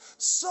blessing us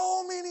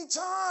so many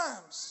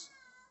times.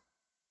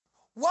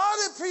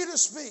 Why did Peter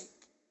speak?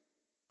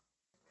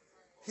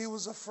 He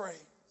was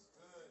afraid.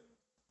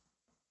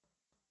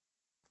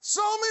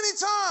 So many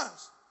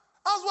times.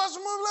 I was watching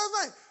a movie last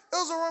night. It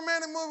was a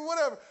romantic movie,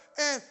 whatever.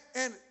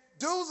 And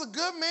dude's a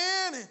good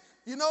man, and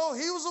he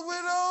was a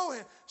widow,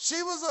 and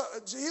he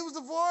was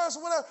divorced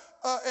or whatever,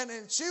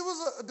 and she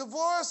was a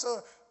divorce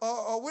or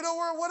a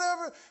widower or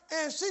whatever,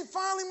 and she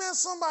finally met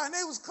somebody, and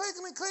they was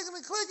clicking and clicking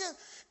and clicking,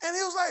 and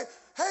he was like,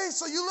 hey,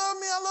 so you love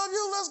me, I love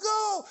you, let's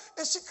go.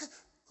 And she,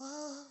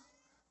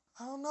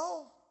 I don't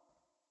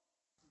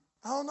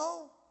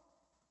know.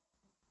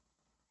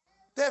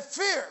 That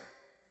fear,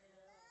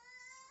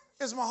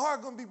 is my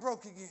heart going to be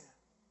broke again?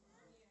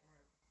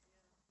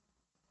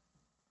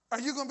 Are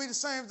you going to be the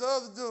same as the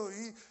other dude?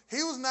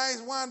 He was nice,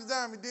 winded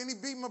down me, then he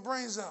beat my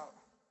brains out.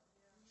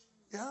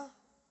 Yeah?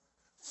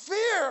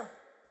 Fear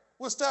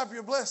will stop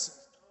your blessing.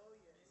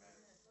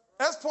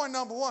 That's point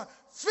number one.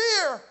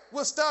 Fear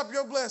will stop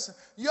your blessing.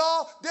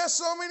 Y'all, there's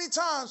so many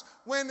times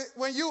when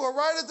you are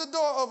right at the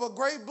door of a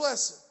great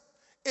blessing.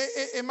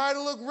 It might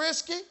have looked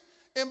risky.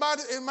 It might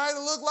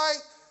have looked like,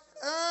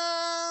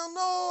 I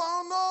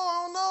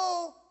don't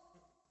know.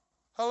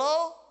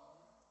 Hello?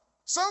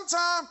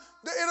 Sometimes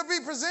it'll be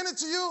presented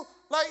to you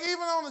like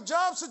even on a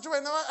job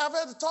situation. Now, I've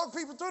had to talk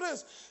people through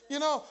this.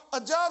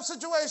 A job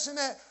situation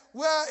that,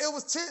 well, it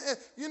was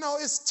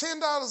it's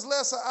 $10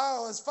 less an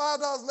hour. It's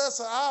 $5 less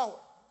an hour.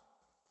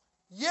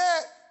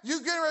 Yet,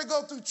 you getting ready to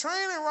go through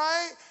training,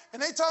 right?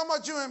 And they talking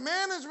about you in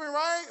management,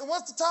 right? And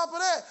what's the top of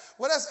that?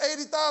 Well, that's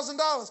 $80,000.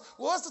 Well,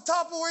 what's the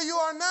top of where you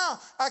are now?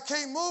 I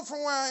can't move from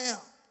where I am.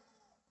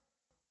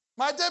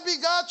 Might that be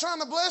God trying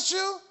to bless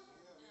you?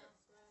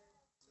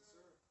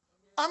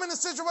 I'm in a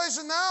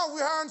situation now,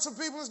 we're hiring some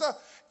people and stuff,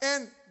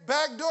 and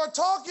backdoor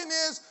talking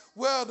is,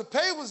 well, the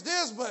pay was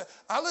this, but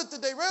I looked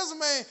at their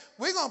resume,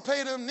 we're going to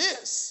pay them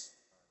this.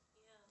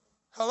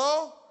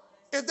 Hello?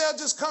 If they'll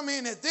just come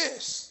in at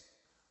this.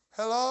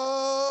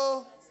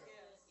 Hello?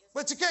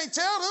 But you can't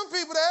tell them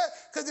people that,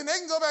 because then they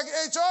can go back to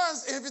HR,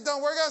 and if it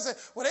don't work out, say,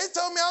 well, they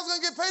told me I was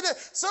going to get paid that.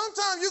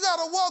 Sometimes you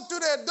got to walk through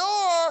that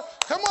door,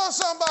 come on,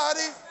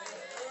 somebody,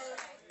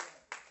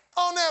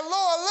 on that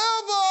lower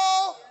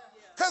level,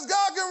 because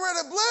God getting ready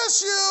to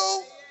bless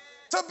you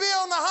to be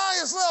on the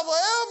highest level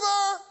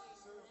ever.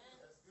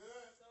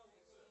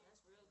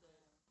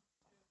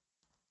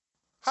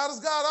 How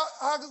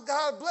does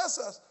God bless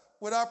us?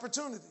 With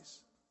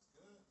opportunities.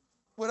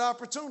 With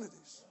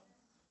opportunities.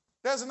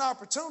 There's an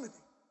opportunity.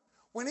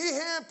 When he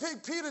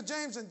handpicked Peter,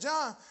 James, and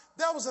John,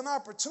 that was an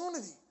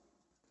opportunity.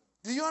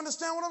 Do you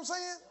understand what I'm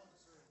saying?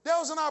 There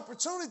was an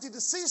opportunity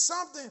to see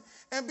something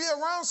and be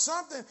around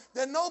something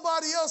that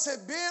nobody else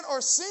had been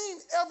or seen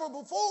ever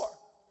before.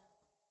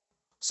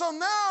 So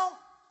now,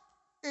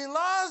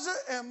 Elijah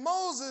and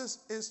Moses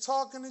is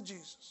talking to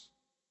Jesus.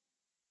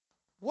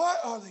 What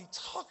are they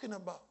talking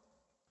about?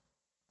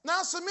 Now,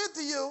 I submit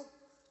to you,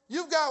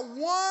 you've got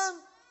one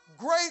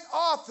great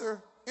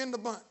author in the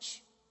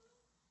bunch.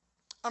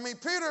 I mean,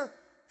 Peter,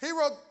 he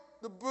wrote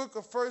the book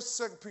of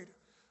 1st and 2nd Peter.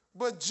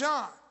 But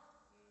John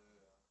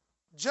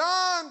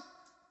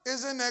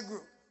is in that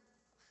group.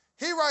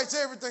 He writes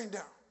everything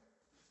down.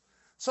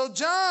 So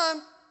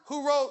John,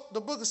 who wrote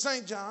the book of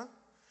St. John,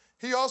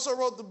 he also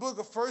wrote the book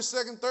of 1st,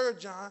 2nd, 3rd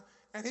John,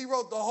 and he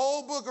wrote the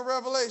whole book of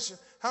Revelation.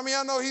 How many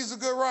of y'all know he's a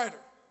good writer?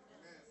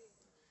 Amen.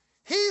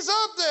 He's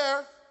up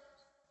there,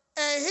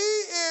 and he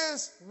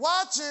is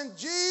watching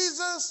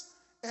Jesus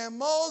and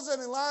Moses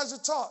and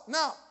Elijah talk.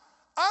 Now,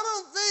 I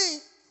don't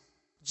think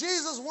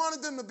Jesus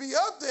wanted them to be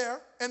up there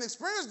and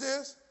experience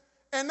this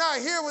and not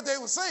hear what they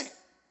were saying.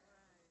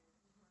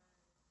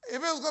 If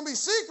it was going to be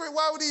secret,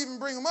 why would he even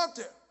bring them up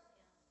there?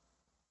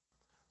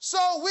 So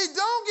we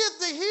don't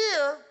get to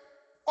hear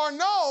or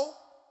know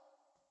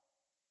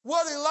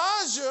what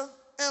Elijah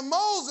and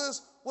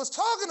Moses was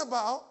talking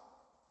about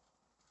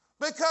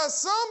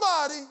because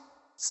somebody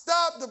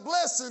stopped the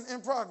blessing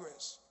in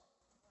progress.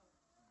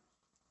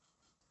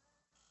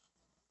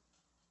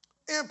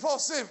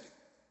 Impulsivity.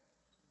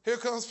 Here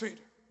comes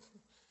Peter.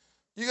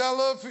 You got to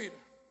love Peter.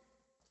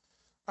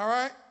 All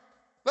right?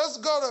 Let's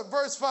go to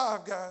verse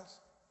 5, guys.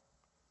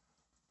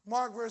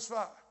 Mark verse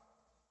 5.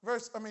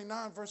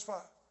 9, verse 5.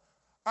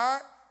 All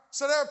right?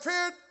 So there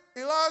appeared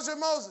Elijah and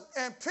Moses.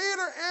 And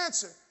Peter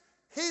answered.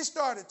 He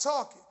started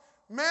talking.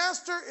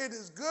 Master, it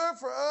is good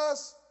for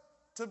us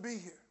to be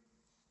here.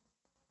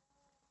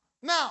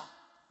 Now,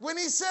 when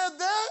he said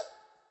that,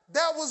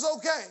 that was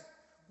okay.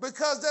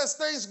 Because that's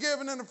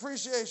Thanksgiving and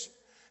appreciation.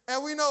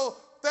 And we know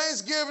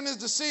Thanksgiving is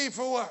the seed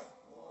for what?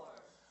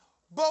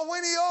 But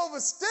when he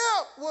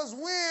overstepped was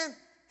when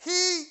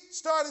he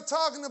started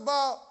talking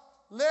about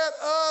let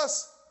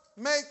us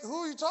make,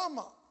 who are you talking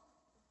about?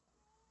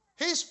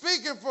 He's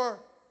speaking for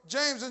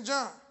James and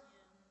John,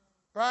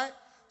 right?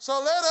 So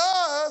let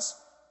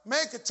us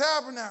make a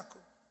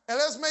tabernacle. And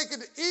let's make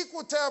it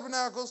equal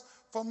tabernacles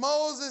for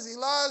Moses,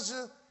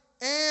 Elijah,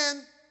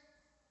 and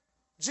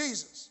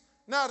Jesus.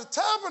 Now, the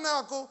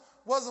tabernacle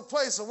was a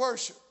place of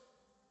worship.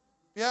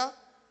 Yeah?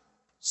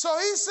 So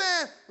he's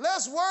saying,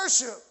 let's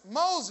worship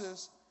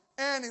Moses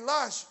and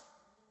Elijah.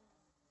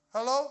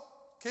 Hello?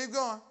 Keep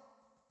going.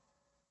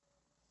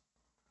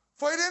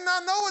 For he did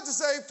not know what to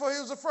say, for he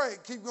was afraid.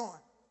 Keep going.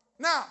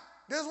 Now,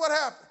 this is what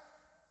happened.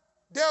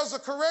 There's a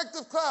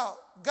corrective cloud.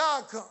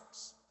 God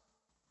comes.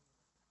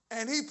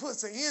 And he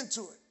puts an end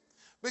to it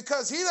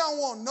because he don't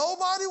want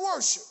nobody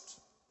worshiped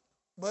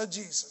but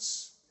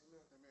Jesus.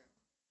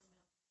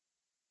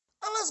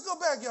 Now let's go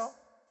back, y'all.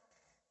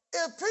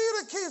 If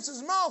Peter keeps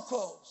his mouth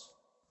closed,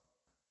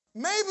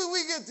 maybe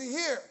we get to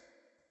hear,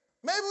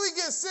 maybe we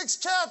get 6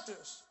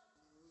 chapters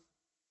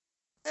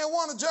in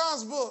one of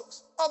John's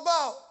books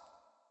about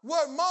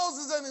what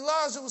Moses and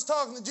Elijah was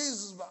talking to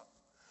Jesus about.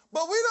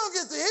 But we don't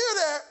get to hear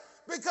that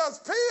because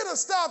Peter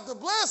stopped the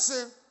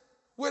blessing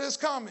with his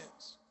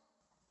comments.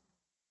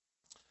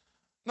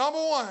 Number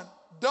 1,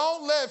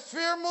 don't let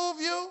fear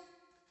move you.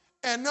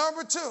 And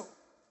number 2,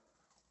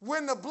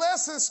 when the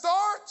blessing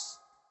starts,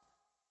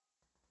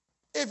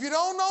 if you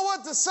don't know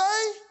what to say,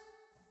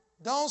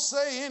 don't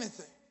say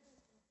anything.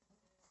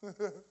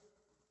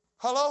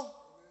 Hello?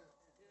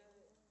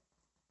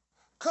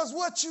 Because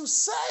what you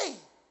say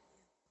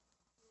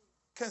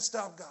can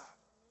stop God.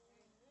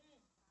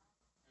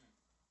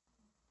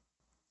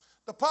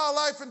 The power of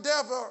life and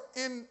death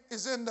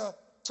is in the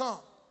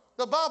tongue.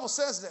 The Bible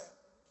says that.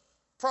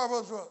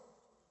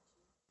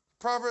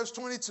 Proverbs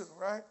 22,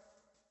 right?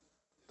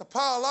 The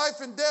power of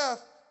life and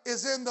death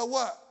is in the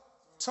what?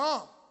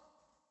 Tongue.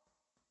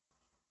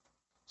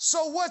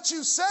 So what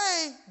you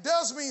say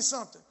does mean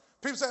something.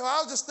 People say, well,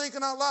 I was just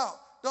thinking out loud.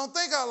 Don't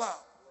think out loud.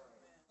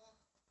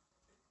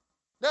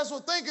 That's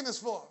what thinking is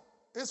for.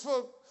 It's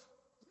for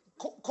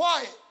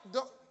quiet.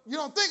 You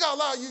don't think out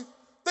loud, you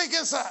think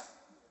inside.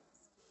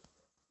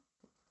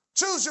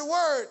 Choose your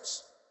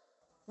words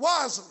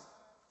wisely.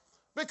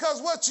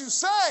 Because what you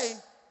say,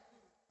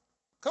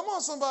 come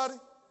on somebody,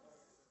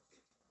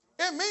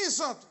 it means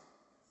something.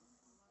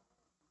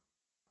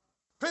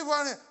 People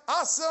out here,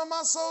 I'll sell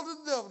my soul to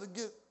the devil to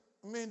get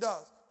 $1 million.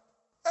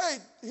 Hey,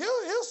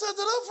 he'll set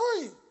that up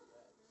for you.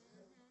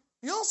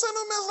 You don't say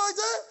no mess like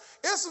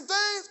that. It's some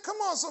things, come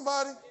on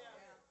somebody.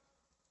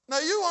 Now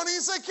you won't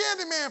even say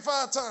Candyman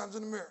 5 times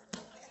in the mirror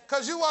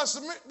because you watched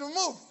the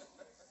movie.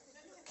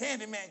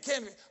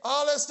 Candyman,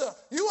 all that stuff.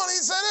 You won't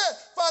even say that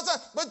 5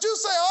 times, but you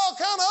say all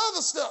kind of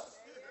other stuff.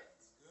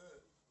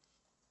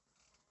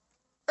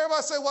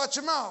 Everybody say, watch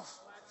your mouth.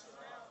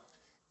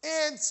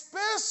 And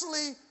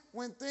especially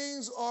when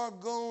things are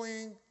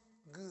going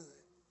good.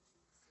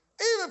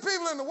 Even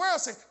people in the world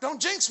say,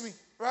 don't jinx me,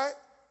 right?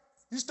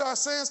 You start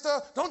saying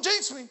stuff, don't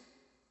jinx me.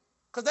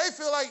 Because they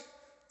feel like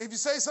if you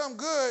say something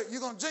good, you're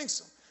going to jinx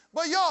them.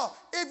 But y'all,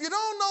 if you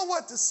don't know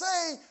what to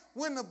say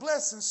when the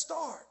blessings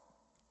start,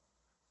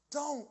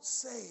 don't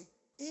say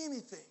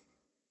anything.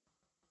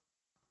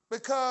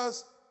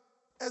 Because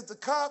as the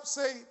cops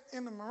say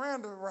in the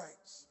Miranda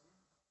rights,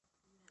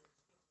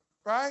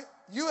 right?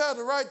 You have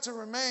the right to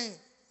remain.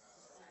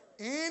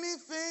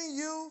 Anything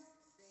you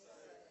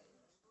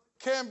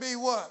can be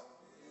what?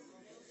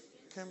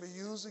 Can be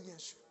used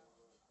against you.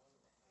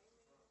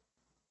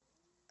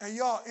 And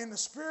y'all, in the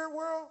spirit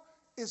world,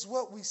 it's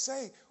what we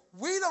say.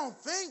 We don't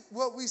think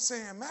what we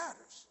saying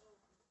matters,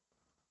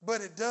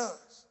 but it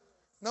does.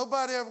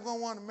 Nobody ever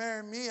gonna want to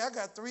marry me. I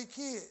got 3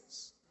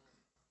 kids.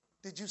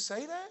 Did you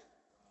say that?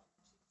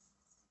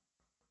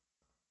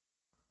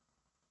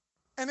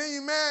 And then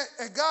you mad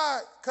at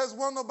God because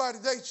won't nobody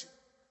date you.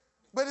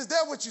 But is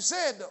that what you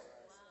said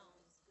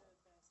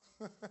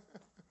though?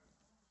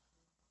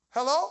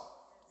 Hello?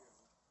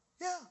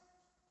 Yeah.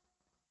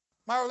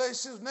 My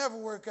relationships never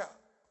work out.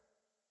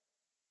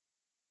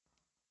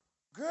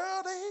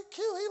 Girl, he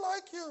cute, he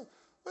like you.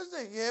 What's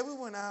that? Yeah, we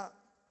went out.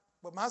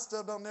 But my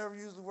stuff don't never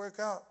usually work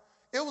out.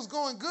 It was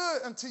going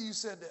good until you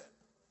said that.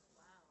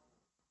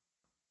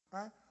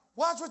 Wow. Right?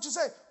 Watch what you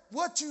say.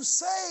 What you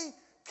say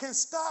can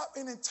stop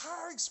an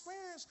entire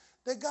experience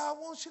that God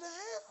wants you to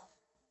have.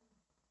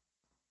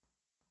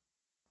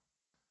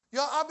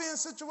 Y'all, I've been in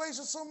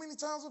situations so many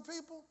times with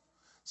people.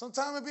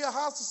 Sometimes it be a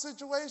hostile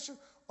situation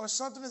or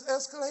something is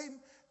escalating,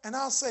 and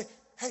I'll say,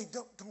 hey,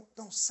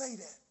 don't say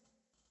that.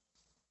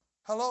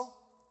 Hello?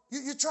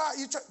 You try,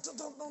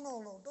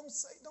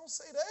 don't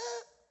say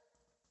that.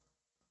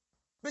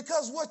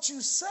 Because what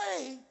you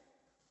say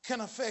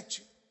can affect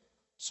you.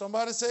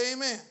 Somebody say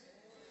amen.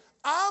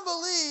 I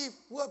believe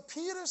what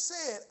Peter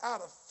said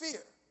out of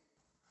fear.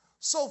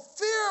 So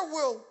fear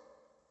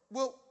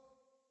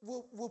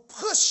will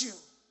push you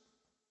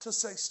to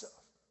say stuff.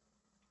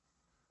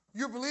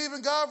 You believe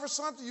in God for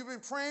something, you've been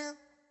praying.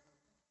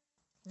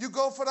 You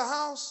go for the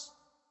house.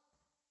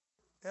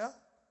 Yeah?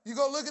 You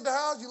go look at the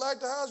house, you like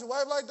the house, your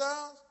wife like the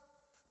house.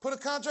 Put a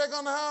contract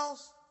on the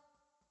house.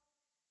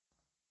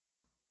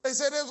 They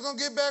said they was going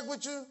to get back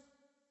with you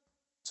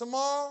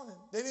tomorrow. And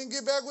they didn't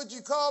get back with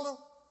you. Call them.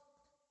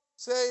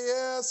 Say,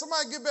 yeah,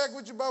 somebody get back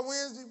with you by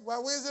Wednesday. By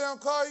Wednesday, they don't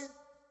call you.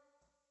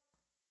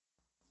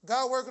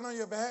 God working on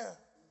your behalf.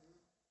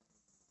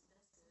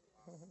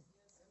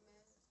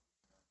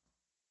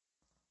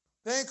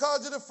 They ain't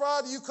called you the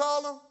Friday. You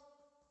call them.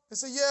 They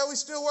say, yeah, we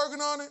still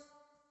working on it.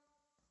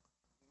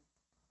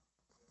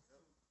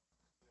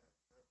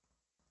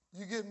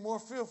 You get more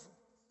fearful.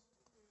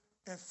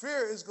 And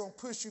fear is going to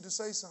push you to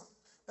say something.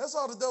 That's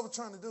all the devil's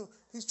trying to do.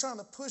 He's trying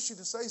to push you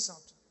to say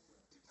something.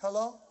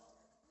 Hello?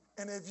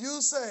 And if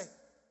you say,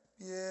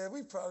 yeah,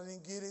 we probably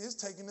didn't get it. It's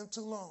taking them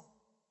too long.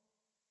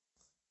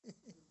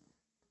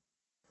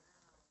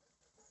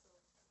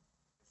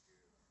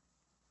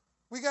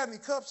 We got any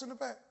cups in the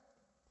back?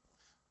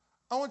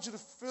 I want you to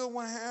fill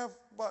one half,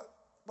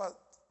 about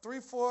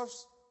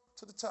 3/4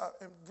 to the top,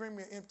 and bring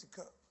me an empty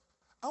cup.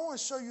 I want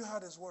to show you how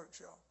this works,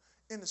 y'all,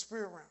 in the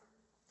spirit realm.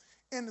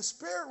 In the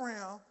spirit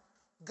realm,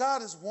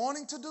 God is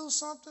wanting to do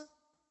something.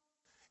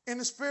 In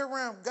the spirit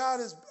realm, God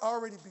has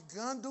already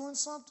begun doing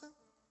something,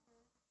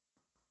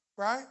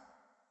 right?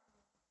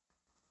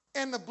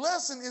 And the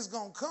blessing is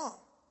going to come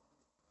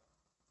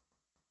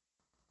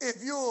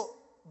if you'll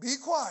be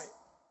quiet.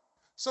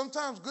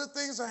 Sometimes good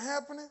things are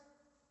happening.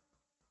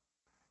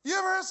 You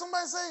ever heard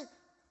somebody say,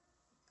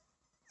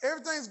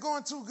 everything's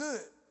going too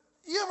good?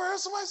 You ever heard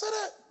somebody say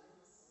that?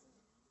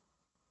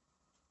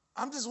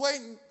 I'm just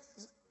waiting.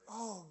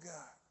 Oh,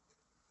 God.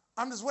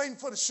 I'm just waiting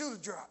for the shoe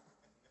to drop.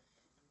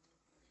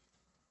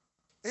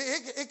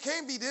 It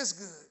can't be this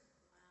good.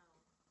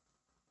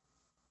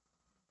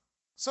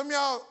 Some of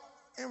y'all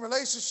in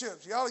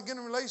relationships, y'all are getting in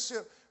a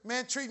relationship,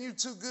 man treating you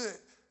too good.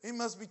 He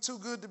must be too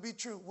good to be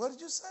true. What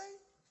did you say?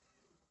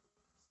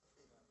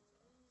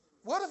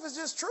 What if it's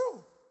just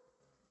true?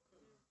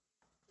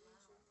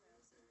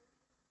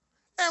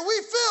 And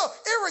we feel,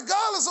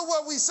 irregardless of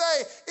what we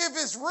say, if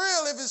it's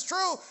real, if it's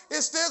true,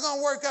 it's still going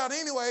to work out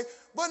anyway.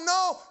 But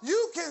no,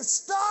 you can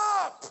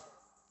stop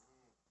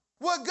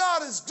what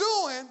God is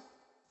doing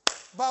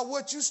by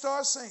what you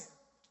start saying.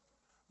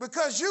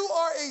 Because you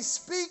are a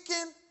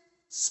speaking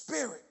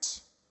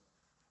spirit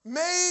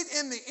made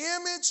in the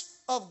image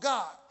of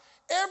God.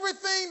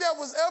 Everything that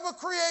was ever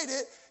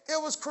created,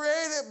 it was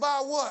created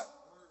by what?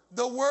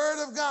 The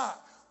Word of God.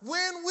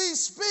 When we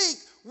speak,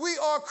 we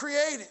are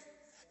created.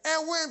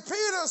 And when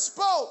Peter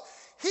spoke,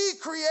 he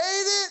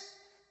created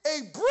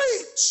a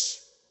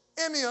breach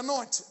in the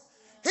anointing.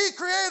 He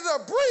created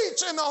a breach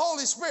in the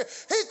Holy Spirit.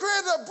 He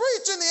created a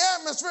breach in the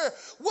atmosphere.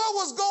 What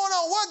was going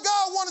on? What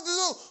God wanted to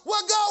do?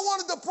 What God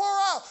wanted to pour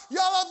out?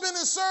 Y'all, I've been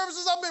in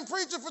services. I've been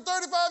preaching for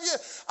 35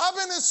 years. I've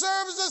been in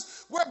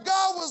services where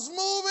God was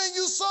moving.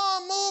 You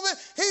saw him moving.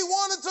 He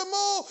wanted to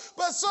move.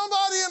 But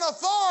somebody in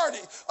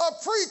authority, a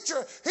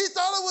preacher, he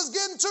thought it was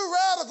getting too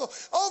radical.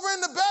 Over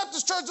in the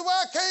Baptist church where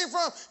I came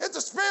from, if the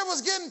spirit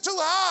was getting too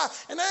high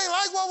and they ain't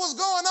like what was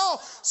going on,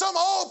 some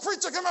old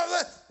preacher came out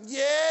and said,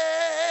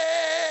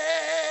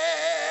 yeah.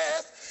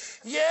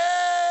 Yeah.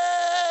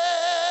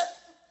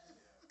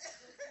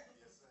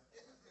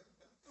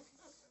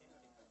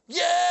 Yeah.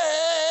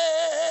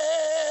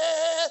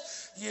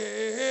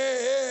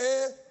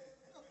 Yeah.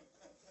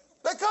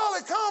 They call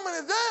it calming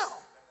it down.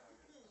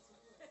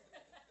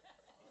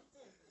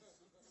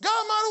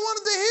 God might have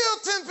wanted to heal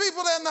 10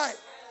 people that night.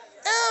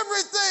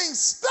 Everything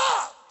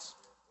stopped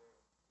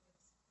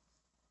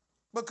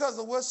because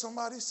of what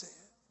somebody said.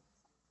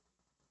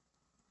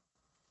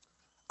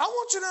 I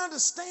want you to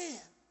understand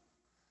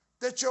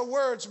that your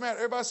words matter.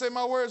 Everybody say,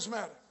 my words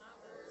matter.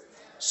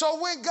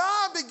 So when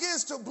God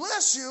begins to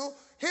bless you,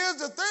 here's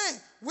the thing.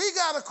 We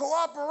got to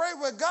cooperate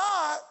with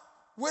God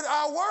with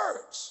our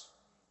words.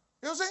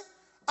 You know what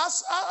I'm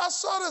saying? I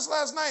saw this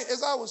last night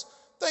as I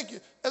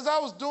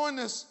was doing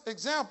this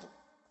example.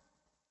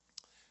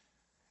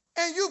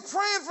 And you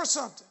praying for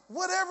something,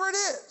 whatever it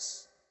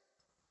is.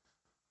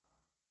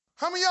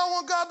 How many of y'all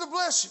want God to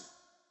bless you?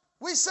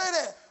 We say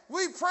that.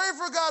 We pray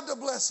for God to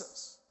bless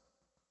us.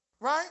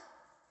 Right?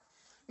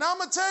 Now I'm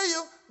going to tell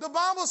you, the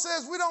Bible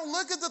says we don't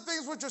look at the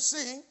things which are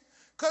seen,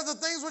 because the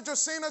things which are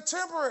seen are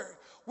temporary.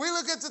 We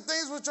look at the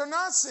things which are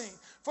not seen,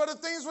 for the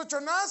things which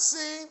are not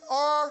seen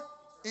are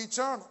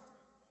eternal.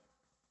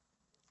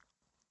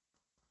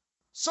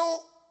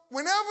 So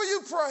whenever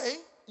you pray,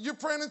 you're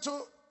praying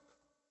to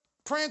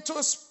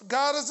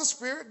God as a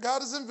spirit.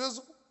 God is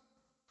invisible.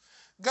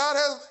 God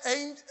has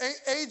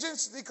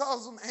agents. He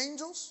calls them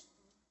angels,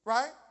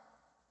 right?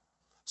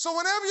 So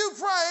whenever you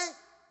pray,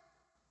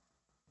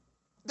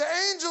 the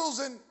angels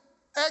and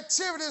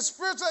activity,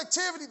 spiritual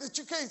activity that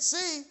you can't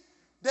see,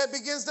 that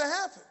begins to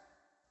happen.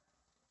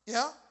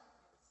 Yeah?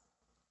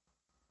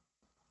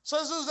 So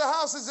let's use the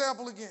house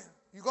example again.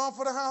 You going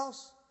for the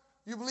house?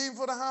 You believe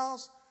for the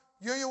house?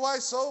 You and your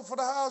wife sold for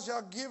the house.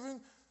 Y'all giving.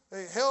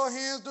 They held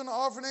hands during the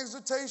offering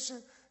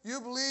exhortation.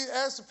 You believe,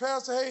 ask the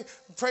pastor, hey,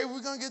 pray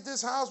we're going to get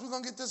this house. We're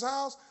going to get this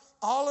house.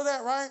 All of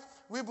that, right?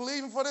 We're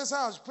believing for this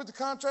house. You put the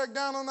contract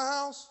down on the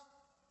house.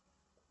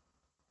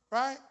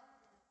 Right?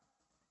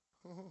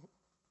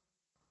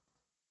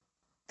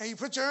 And you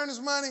put your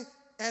earnest money,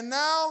 and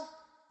now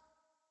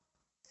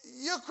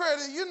your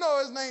credit, you know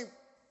his name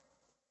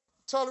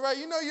totally right.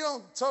 You know you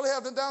don't totally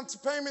have the down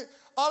payment,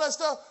 all that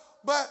stuff,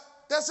 but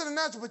that's in the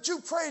natural. But you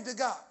prayed to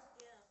God.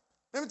 Yeah.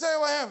 Let me tell you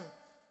what happened.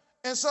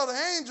 And so the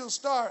angels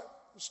start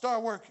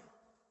working.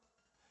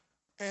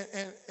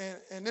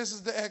 And this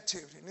is the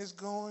activity. And it's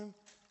going.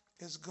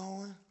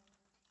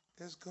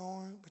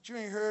 But you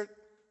ain't heard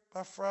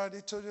by Friday.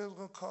 They told you they was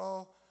going to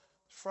call.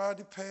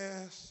 Friday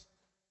passed.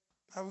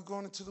 Now we're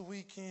going into the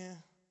weekend.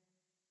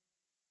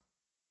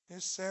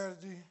 It's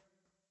Saturday.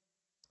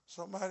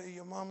 Somebody,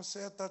 your mama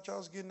said, I thought y'all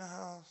was getting the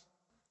house.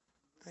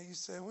 And you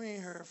said, we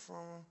ain't heard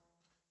from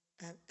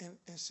them.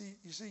 And see,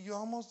 you see, you're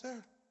almost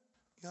there.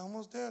 You're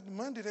almost there.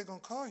 Monday they're going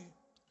to call you.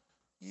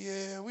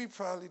 Yeah, we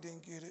probably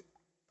didn't get it.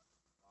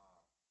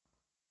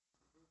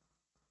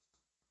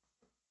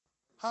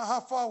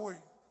 How far were you?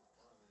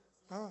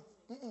 Huh?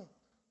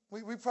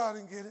 We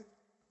probably didn't get it.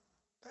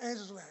 The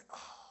angels were like, oh,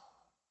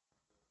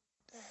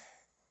 dang.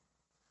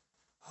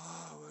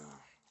 Oh, well.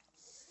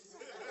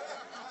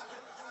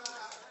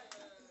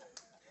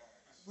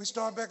 We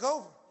start back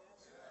over.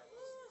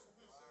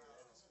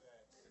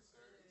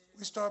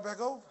 We start back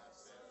over.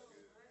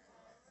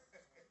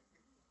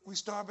 We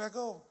start back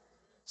over.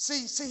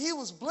 See, he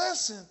was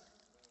blessing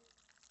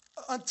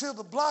until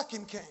the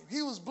blocking came.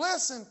 He was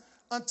blessing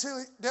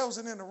until there was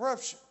an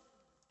interruption.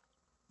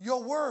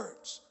 Your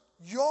words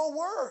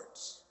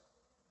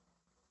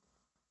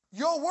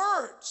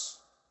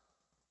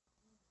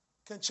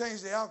can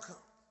change the outcome.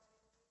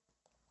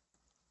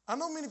 I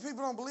know many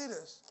people don't believe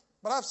this,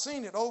 but I've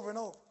seen it over and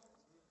over.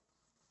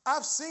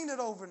 I've seen it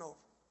over and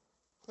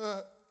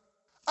over.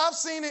 I've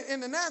seen it in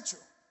the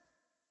natural.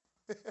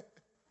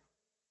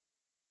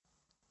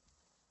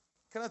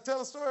 Can I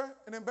tell a story?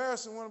 An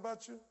embarrassing one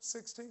about you?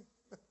 16.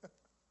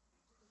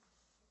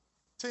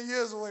 10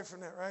 years away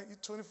from that, right? You're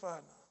 25 now.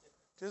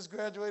 Just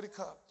graduated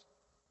college.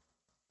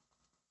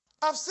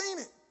 I've seen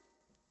it.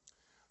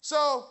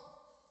 So,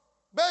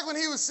 back when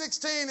he was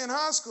 16 in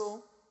high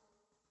school,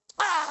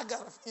 I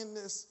got to end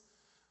this.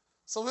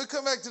 So we'll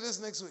come back to this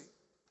next week.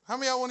 How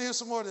many of y'all want to hear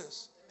some more of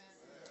this?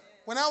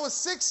 When I was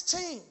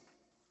 16,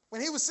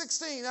 when he was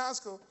 16 in high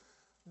school,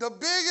 the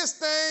biggest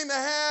thing to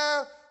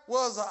have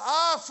was an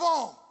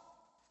iPhone.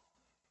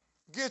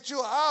 Get you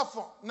an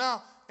iPhone.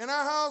 Now, in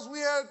our house, we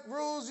had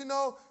rules,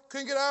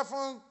 couldn't get an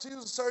iPhone till you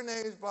was a certain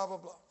age, blah, blah,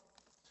 blah.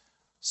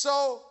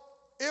 So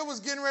it was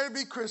getting ready to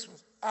be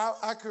Christmas.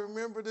 I can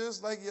remember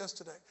this like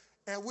yesterday.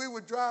 And we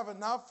were driving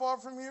not far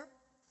from here.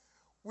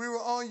 We were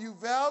on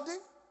Uvalde.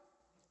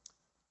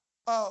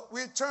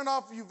 We had turned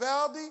off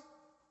Uvalde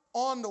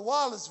on the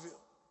Wallaceville.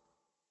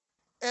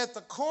 At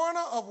the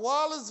corner of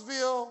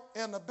Wallaceville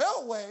and the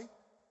Beltway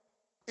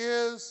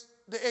is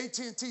the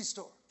AT&T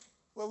store.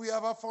 Where we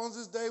have our phones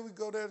this day, we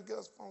go there to get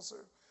our phone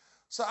service.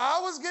 So I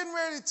was getting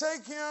ready to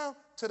take him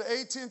to the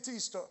AT&T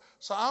store.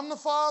 So I'm the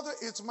father.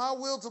 It's my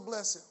will to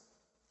bless him.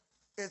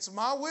 It's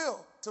my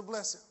will to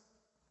bless him.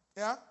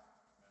 Yeah?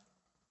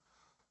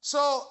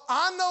 So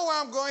I know where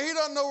I'm going. He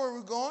doesn't know where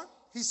we're going.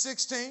 He's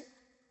 16.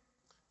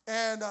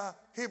 And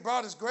he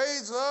brought his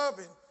grades up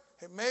and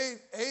had made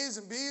A's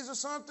and B's or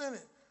something. And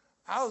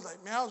I was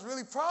like, man, I was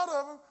really proud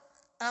of him.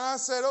 And I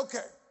said,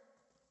 okay.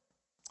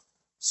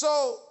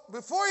 So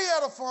before he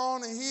had a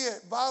phone and he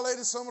had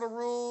violated some of the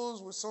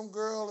rules with some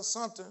girl or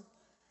something.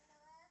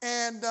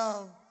 And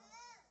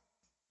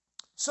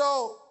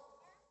so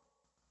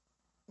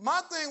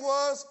my thing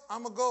was,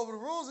 I'm going to go over the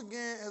rules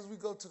again as we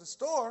go to the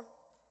store,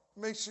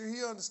 make sure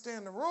he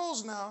understands the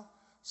rules now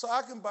so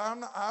I can buy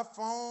him the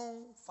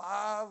iPhone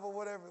 5 or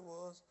whatever it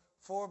was,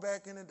 4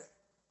 back in the day.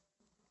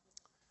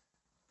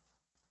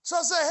 So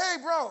I said,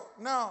 hey, bro,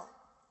 now,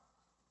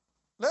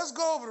 let's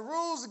go over the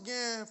rules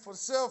again for the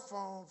cell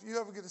phone. If you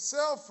ever get a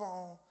cell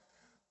phone,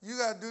 you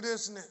got to do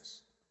this and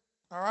this.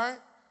 All right?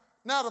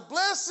 Now, the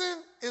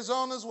blessing is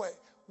on its way.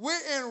 We're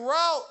en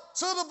route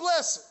to the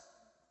blessing,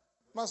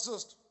 my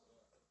sister.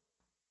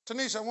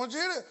 Tanisha, I want you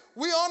to hear that.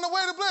 We're on the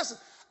way to blessing.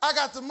 I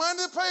got the money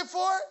to pay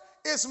for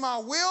it. It's my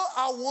will.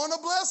 I want to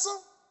bless them.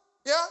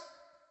 Yeah?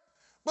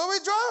 But we're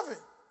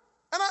driving.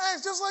 And I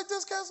asked just like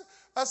this, Cassie.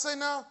 I say,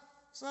 now,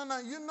 son, now,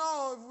 you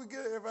know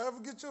if I ever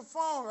get your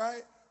phone,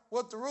 right,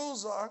 what the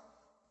rules are.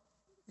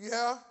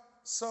 Yeah,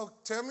 so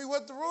tell me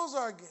what the rules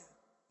are again.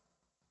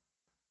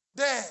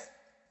 Dad,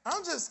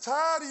 I'm just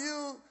tired of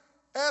you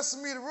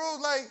asking me the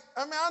rules. I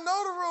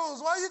know the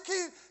rules. Why you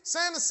keep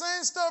saying the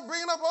same stuff,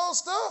 bringing up old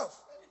stuff?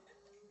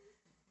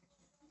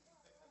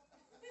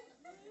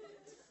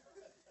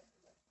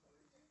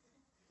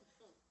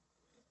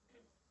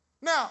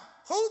 Now,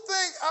 who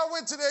think I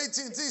went to the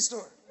AT&T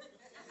store?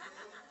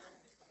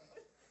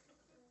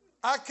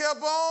 I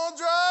kept on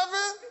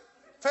driving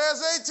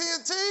past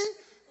AT&T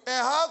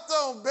and hopped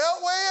on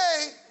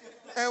Beltway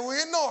 8 and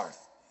went north.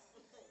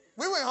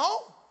 We went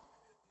home.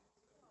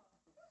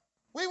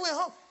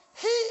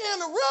 He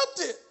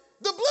interrupted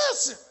the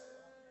blessing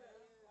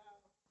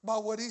by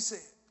what he said.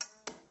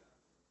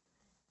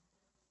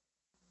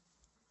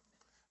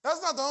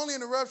 That's not the only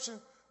interruption,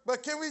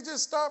 but can we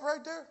just stop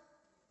right there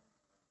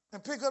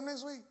and pick up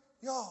next week?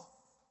 Y'all,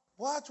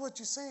 watch what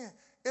you're saying.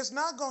 It's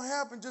not going to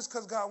happen just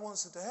because God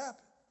wants it to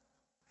happen.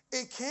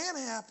 It can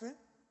happen.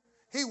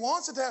 He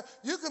wants it to happen.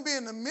 You can be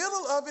in the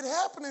middle of it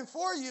happening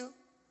for you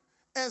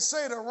and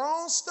say the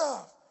wrong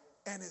stuff,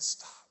 and it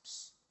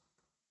stops.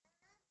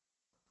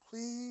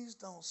 Please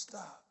don't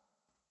stop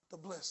the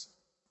blessing.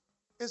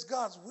 It's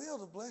God's will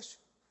to bless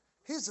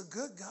you. He's a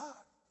good God.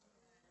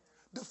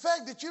 The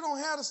fact that you don't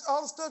have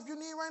all the stuff you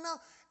need right now,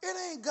 it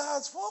ain't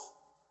God's fault.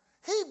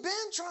 He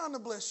been trying to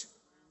bless you.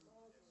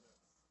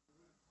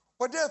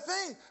 But that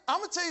thing, I'm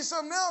going to tell you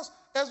something else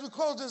as we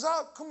close this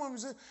out. Come on,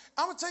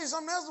 I'm going to tell you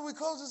something else as we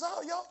close this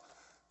out, y'all.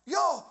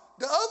 Y'all,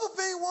 the other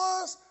thing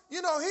was,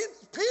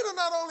 Peter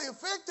not only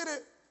affected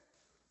it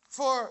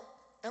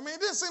it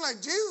didn't seem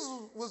like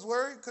Jesus was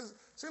worried because it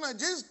seemed like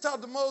Jesus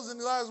talked to Moses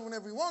and Elijah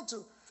whenever he wanted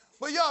to.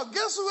 But y'all,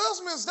 guess who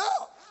else missed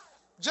out?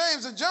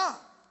 James and John.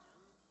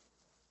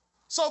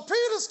 So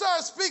Peter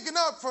started speaking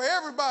up for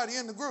everybody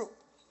in the group.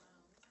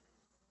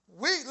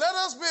 Let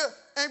us be,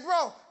 and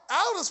bro,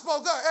 I would have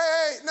spoke up.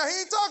 Hey, now he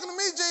ain't talking to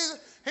me, Jesus.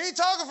 He ain't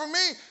talking for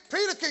me.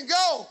 Peter can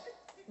go.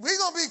 We're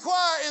going to be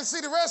quiet and see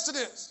the rest of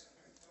this.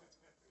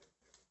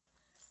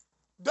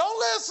 Don't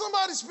let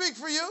somebody speak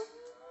for you.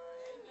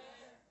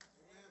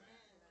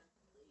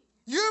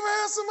 You ever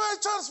had somebody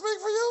try to speak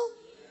for you?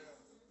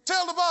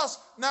 Tell the boss,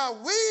 now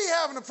we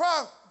having a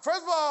problem.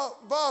 First of all,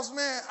 boss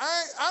man,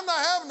 I'm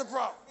not having a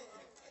problem.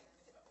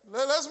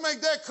 Let's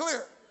make that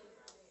clear.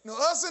 No,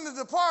 us in the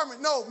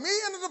department, no, me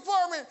in the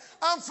department,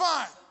 I'm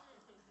fine.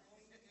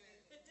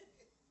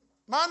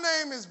 My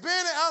name is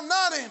Bennett, I'm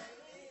not in it.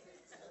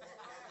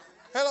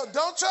 Hello,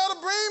 don't try to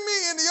bring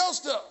me into your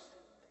stuff.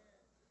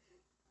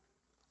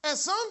 And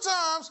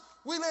sometimes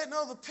we let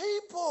other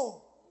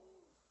people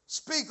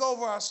speak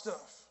over our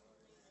stuff.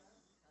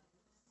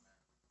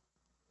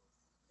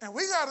 And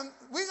we gotta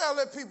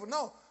let people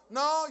know,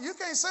 no, you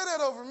can't say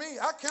that over me.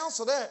 I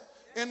counsel that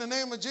in the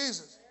name of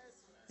Jesus.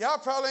 Y'all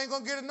probably ain't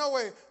gonna get it no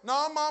way.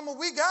 No, mama,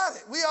 we got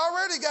it. We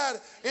already got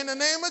it in the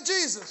name of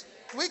Jesus.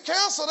 We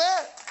counsel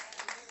that.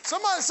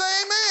 Somebody say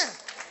amen.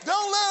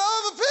 Don't let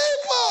other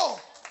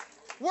people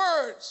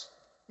words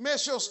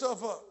mess your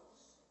stuff up.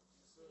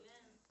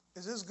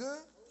 Is this good?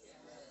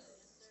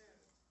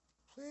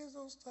 Please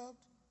don't stop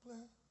to bless.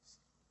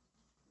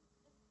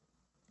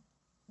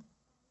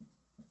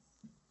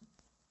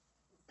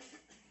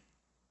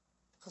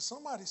 Because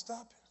somebody's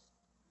stopping.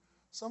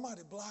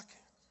 Somebody blocking.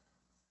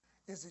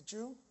 Is it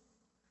you?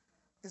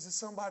 Is it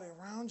somebody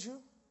around you?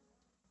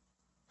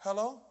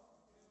 Hello?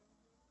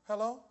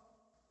 Hello?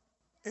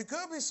 It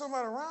could be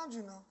somebody around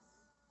you now.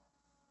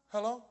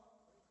 Hello?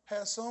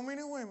 Had so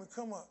many women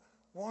come up.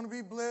 Want to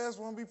be blessed,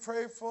 want to be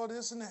prayed for,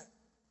 this and that.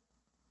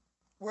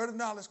 Where the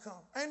knowledge come?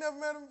 I ain't never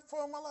met him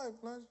before in my life,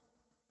 Blanche.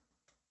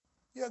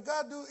 Yeah,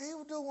 he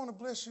do want to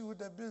bless you with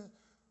that business.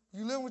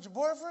 You living with your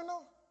boyfriend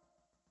though?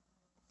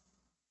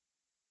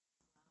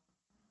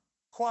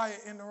 Quiet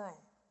in the room.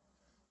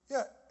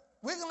 Yeah,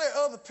 we can let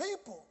other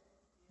people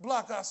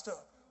block our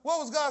stuff. What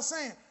was God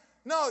saying?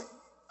 No,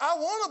 I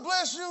want to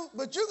bless you,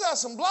 but you got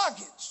some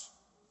blockage.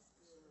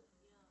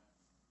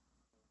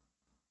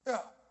 Yeah,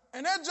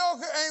 and that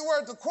joker ain't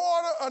worth a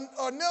quarter,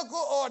 a nickel,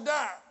 or a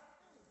dime.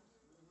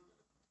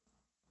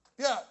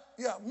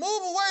 Yeah, move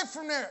away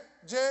from there,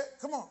 Jed.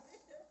 Come on.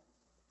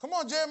 Come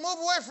on, Jed, move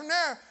away from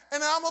there,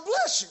 and I'm going to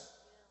bless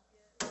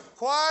you.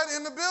 Quiet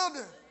in the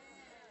building.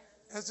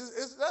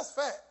 That's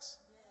facts.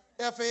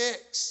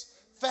 F-A-X.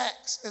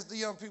 Facts, as the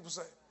young people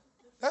say.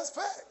 That's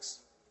facts.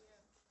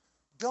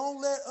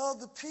 Don't let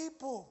other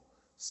people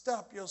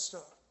stop your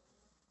stuff.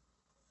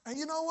 And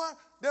you know what?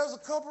 There was a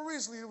couple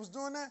recently that was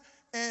doing that,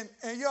 and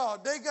y'all,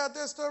 they got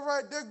that stuff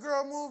right. That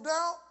girl moved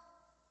out.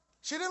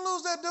 She didn't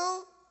lose that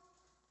dude.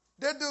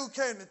 That dude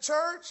came to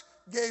church,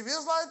 gave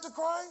his life to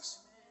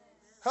Christ.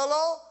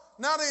 Hello?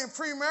 Now they in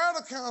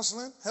premarital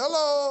counseling.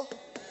 Hello?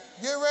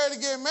 Get ready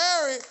to get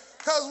married.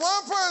 Because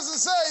one person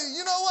say,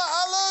 you know what,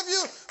 I love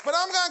you, but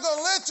I'm not going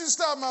to let you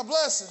stop my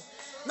blessing.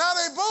 Now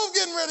they both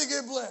getting ready to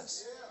get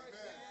blessed.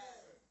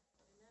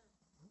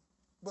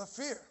 But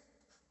fear.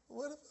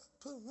 What if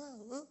I put him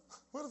down?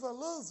 What if I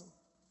lose him?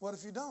 What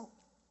if you don't?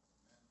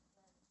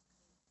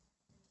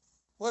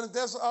 What if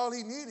that's all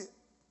he needed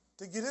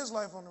to get his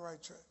life on the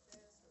right track?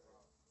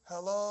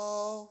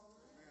 Hello?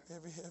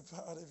 Every head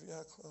bowed, every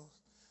eye closed.